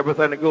sooner in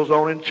everything that goes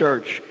on in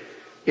church?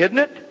 Isn't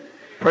it?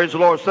 Praise the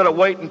Lord. Instead of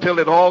waiting until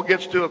it all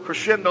gets to a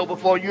crescendo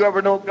before you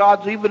ever know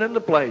God's even in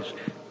the place.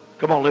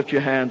 Come on, lift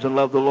your hands and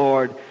love the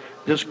Lord.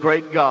 This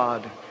great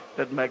God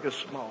that make us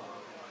small.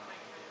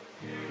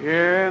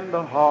 In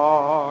the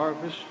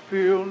harvest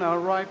field now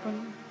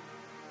ripen,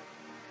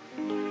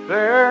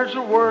 there's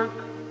a work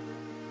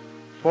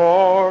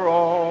for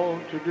all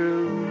to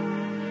do.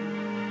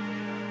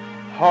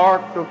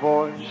 Hark, the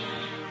voice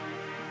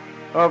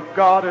of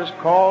God is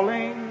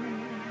calling,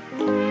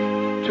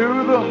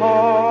 to the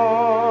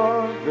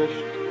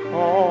harvest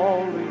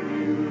calling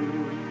you.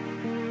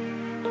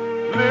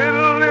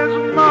 Little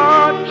is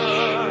much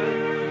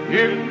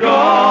if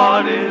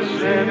God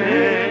is in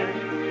it.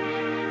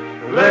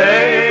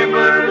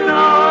 Labor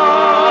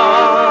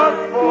not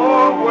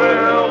for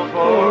wealth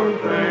or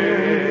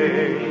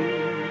fame.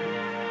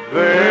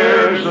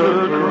 There's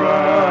a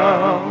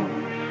crown,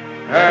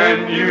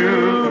 and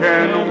you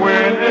can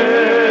win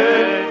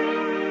it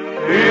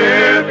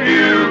if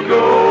you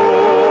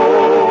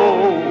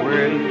go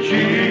in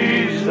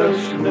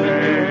Jesus'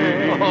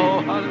 name.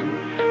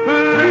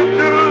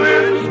 Little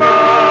is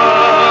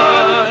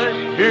much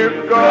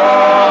if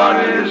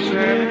God is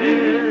in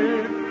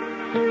it.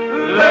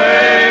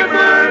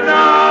 Labor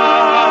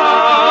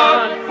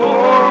not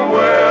for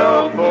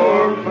wealth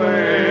or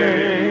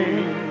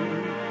fame.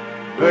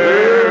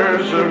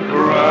 There's a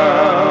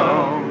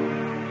crown,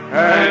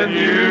 and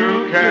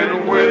you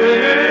can win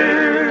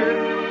it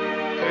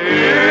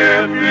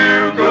if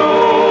you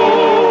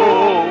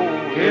go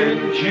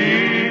in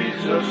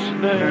Jesus'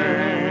 name.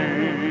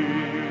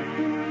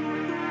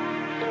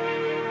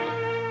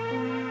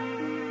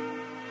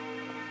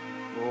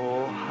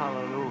 Oh,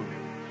 hallelujah.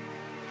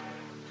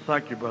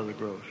 Thank you, Brother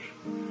Groce.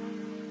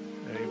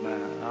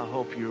 Amen. I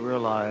hope you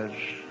realize,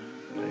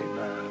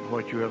 amen,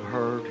 what you have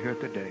heard here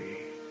today.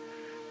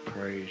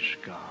 Praise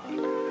God.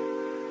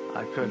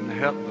 I couldn't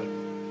help but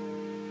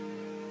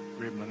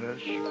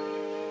reminisce.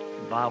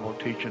 Bible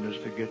teaching is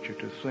to get you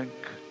to think.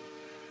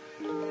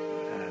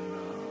 And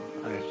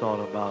I thought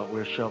about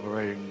we're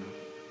celebrating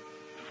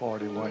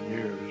 41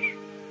 years.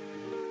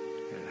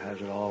 And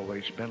has it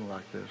always been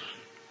like this?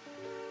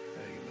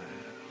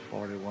 Amen.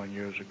 41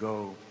 years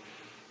ago,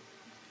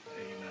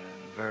 amen,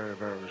 very,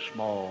 very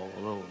small, a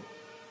little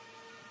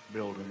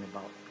building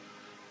about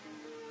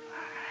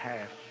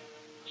half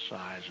the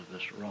size of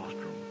this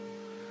rostrum.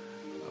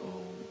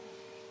 Oh,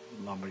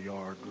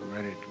 lumberyard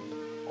rented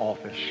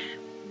office.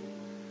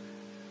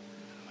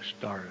 We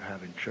started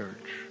having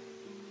church.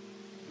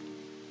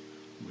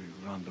 We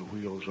run the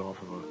wheels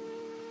off of a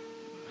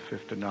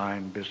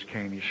 59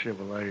 Biscayne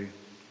Chevrolet.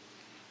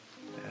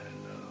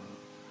 And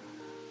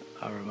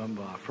I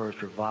remember our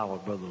first revival,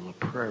 Brother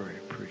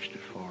LaPrairie preached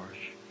it for us.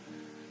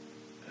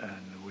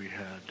 And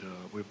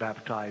we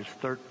baptized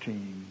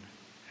 13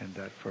 in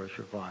that first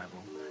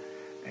revival.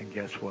 And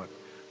guess what?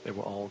 They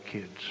were all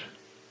kids.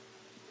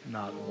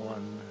 Not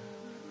one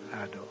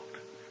adult.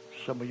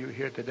 Some of you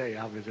here today,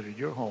 I visited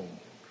your home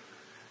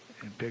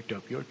and picked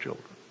up your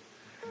children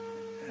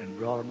and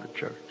brought them to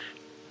church.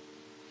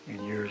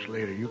 And years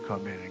later, you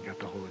come in and got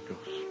the Holy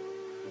Ghost.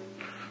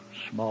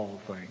 Small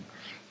things.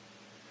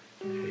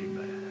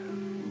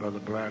 Amen. Brother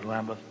Brad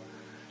Lambeth,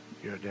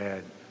 your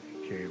dad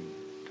came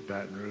to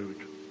Baton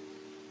Rouge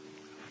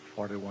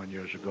 41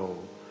 years ago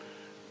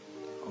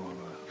on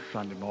a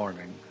Sunday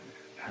morning,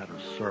 had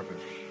a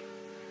service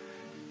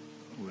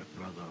with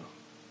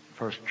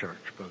First Church,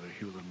 Brother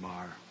Hewlin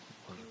Marr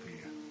was the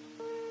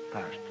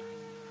pastor.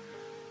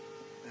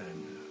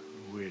 And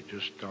we had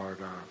just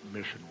started our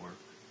mission work.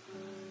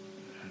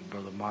 And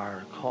Brother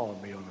Meyer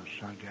called me on a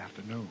Sunday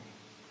afternoon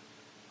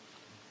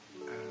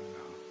and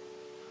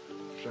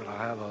said, I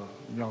have a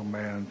young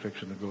man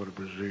fixing to go to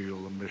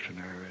Brazil, a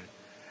missionary.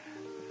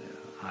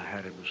 I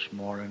had him this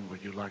morning.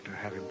 Would you like to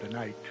have him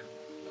tonight?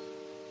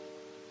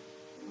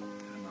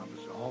 And I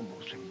was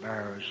almost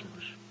embarrassed. It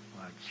was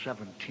like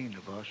 17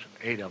 of us,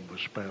 8 of them were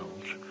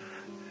spells.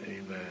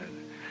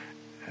 Amen.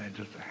 And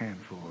just a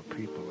handful of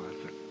people. I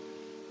said,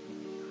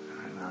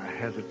 and I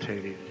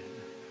hesitated.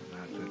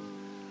 And I said,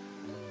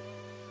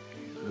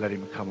 let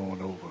him come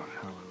on over.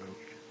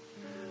 Hallelujah.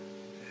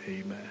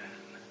 Amen.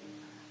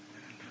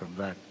 And from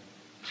that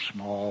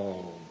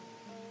small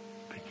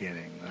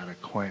beginning, that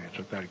acquaintance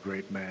with that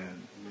great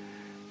man,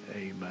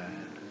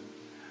 amen.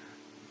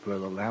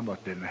 Brother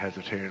Lambert didn't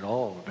hesitate at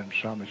all. There have been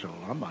some who said,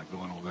 well, I'm not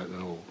going on that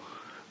little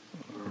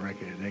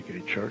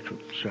rickety-nickety church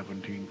with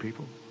 17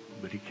 people.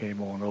 But he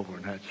came on over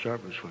and had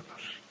service with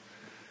us.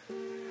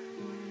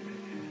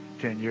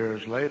 10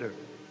 years later,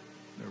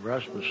 the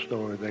rest of the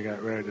story, they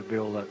got ready to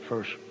build that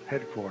first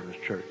headquarters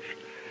church.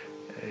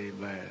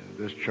 Amen.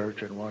 This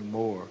church and one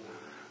more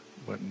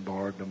went and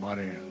borrowed the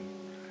money and,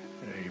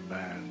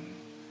 amen,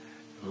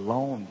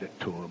 loaned it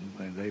to them,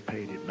 and they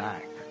paid it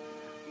back.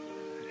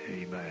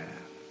 Amen.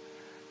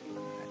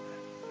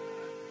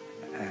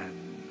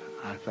 And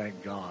I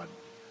thank God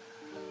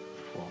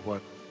for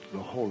what the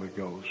Holy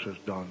Ghost has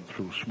done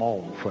through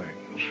small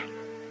things.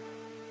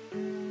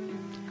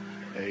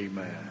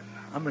 Amen.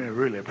 I mean, I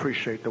really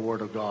appreciate the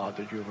Word of God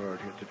that you've heard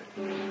here today.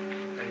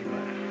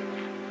 Amen.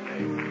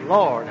 Amen.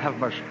 Lord, have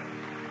mercy.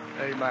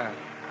 Amen.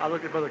 I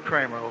look at Brother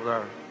Kramer over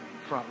there,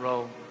 front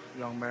row,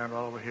 young man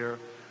right over here.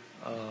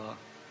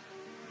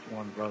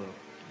 One brother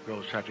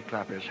Groce had to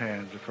clap his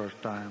hands the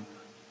first time.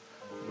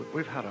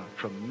 We've had a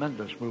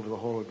tremendous move of the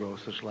Holy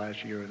Ghost this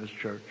last year in this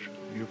church.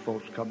 New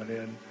folks coming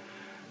in.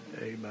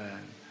 Amen.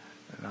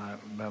 And I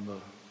remember,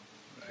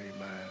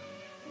 amen,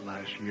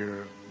 last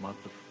year,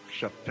 month of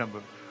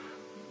September,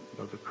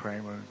 Brother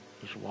Kramer,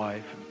 his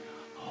wife, and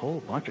a whole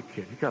bunch of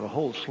kids. He got a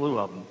whole slew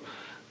of them.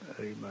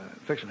 Amen.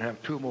 Fixing to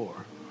have 2 more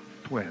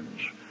twins.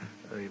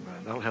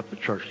 Amen. That'll help the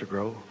church to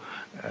grow.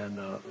 And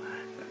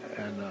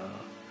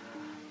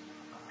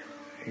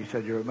he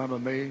said, you remember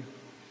me?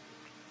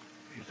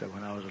 He said,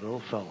 when I was a little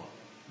fellow,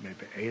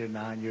 maybe 8 or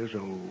 9 years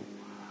old,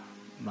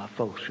 my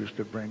folks used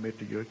to bring me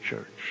to your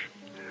church.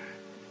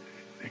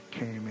 They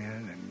came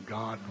in, and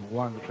God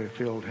wonderfully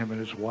filled him and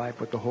his wife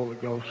with the Holy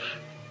Ghost.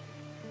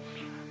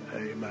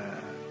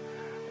 Amen.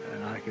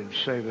 And I can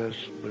say this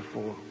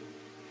before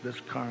this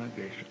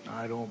congregation.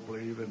 I don't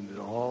believe in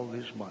all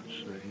these months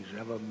that he's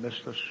ever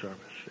missed a service.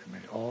 I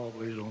mean,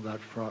 always on that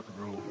front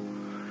row.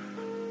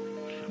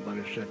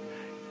 Somebody said,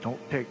 don't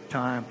take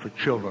time for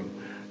children.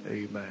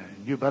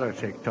 Amen. You better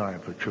take time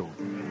for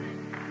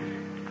children.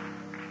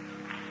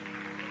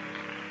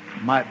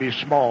 Might be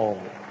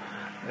small.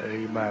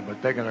 Amen.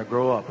 But they're going to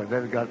grow up, and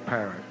they've got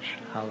parents.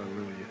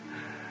 Hallelujah.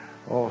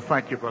 Oh,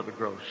 thank you, Brother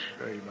Groce.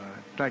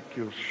 Amen. Thank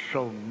you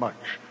so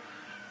much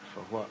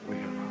for what we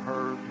have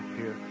heard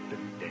here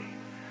today.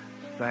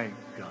 Thank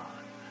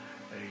God.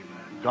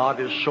 Amen. God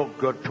is so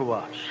good to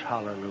us.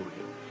 Hallelujah.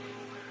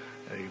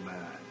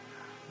 Amen.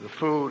 The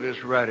food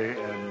is ready,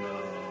 and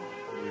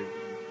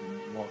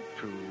we want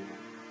to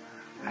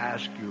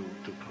ask you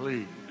to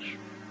please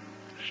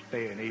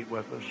stay and eat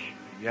with us.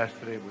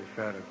 Yesterday we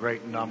fed a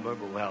great number,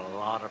 but we had a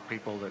lot of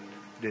people that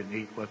didn't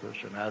eat with us,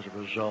 and as a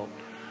result,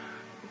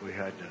 we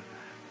had to,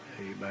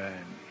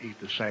 amen, eat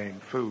the same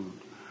food.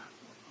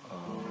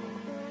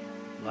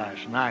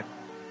 Last night,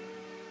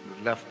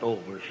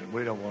 leftovers, and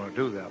we don't want to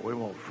do that. We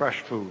want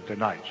fresh food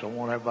tonight, so I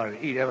want everybody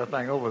to eat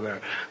everything over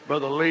there.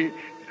 Brother Lee,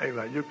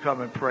 amen, you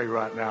come and pray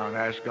right now and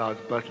ask God's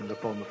blessings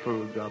upon the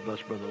food. God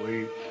bless Brother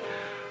Lee.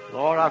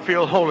 Lord, I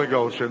feel Holy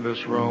Ghost in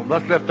this room.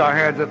 Let's lift our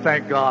hands and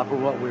thank God for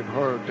what we've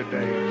heard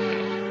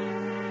today.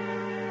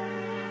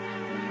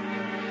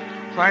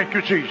 Thank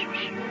you, Jesus.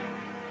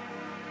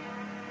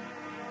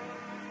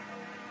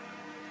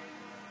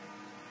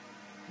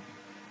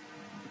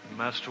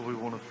 Master, we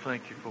want to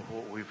thank you for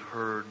what we've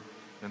heard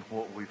and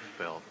what we've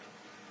felt.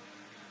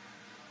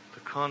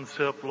 The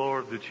concept,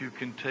 Lord, that you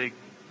can take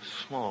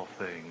small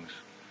things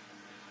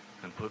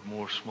and put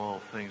more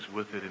small things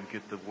with it and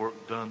get the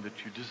work done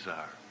that you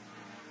desire.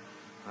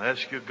 I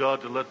ask you,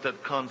 God, to let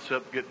that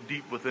concept get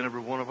deep within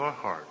every one of our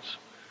hearts.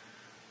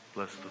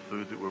 Bless the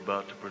food that we're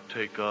about to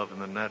partake of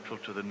and the natural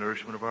to the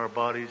nourishment of our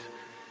bodies.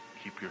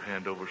 Keep your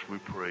hand over us, we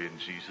pray in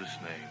Jesus'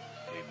 name.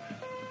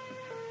 Amen.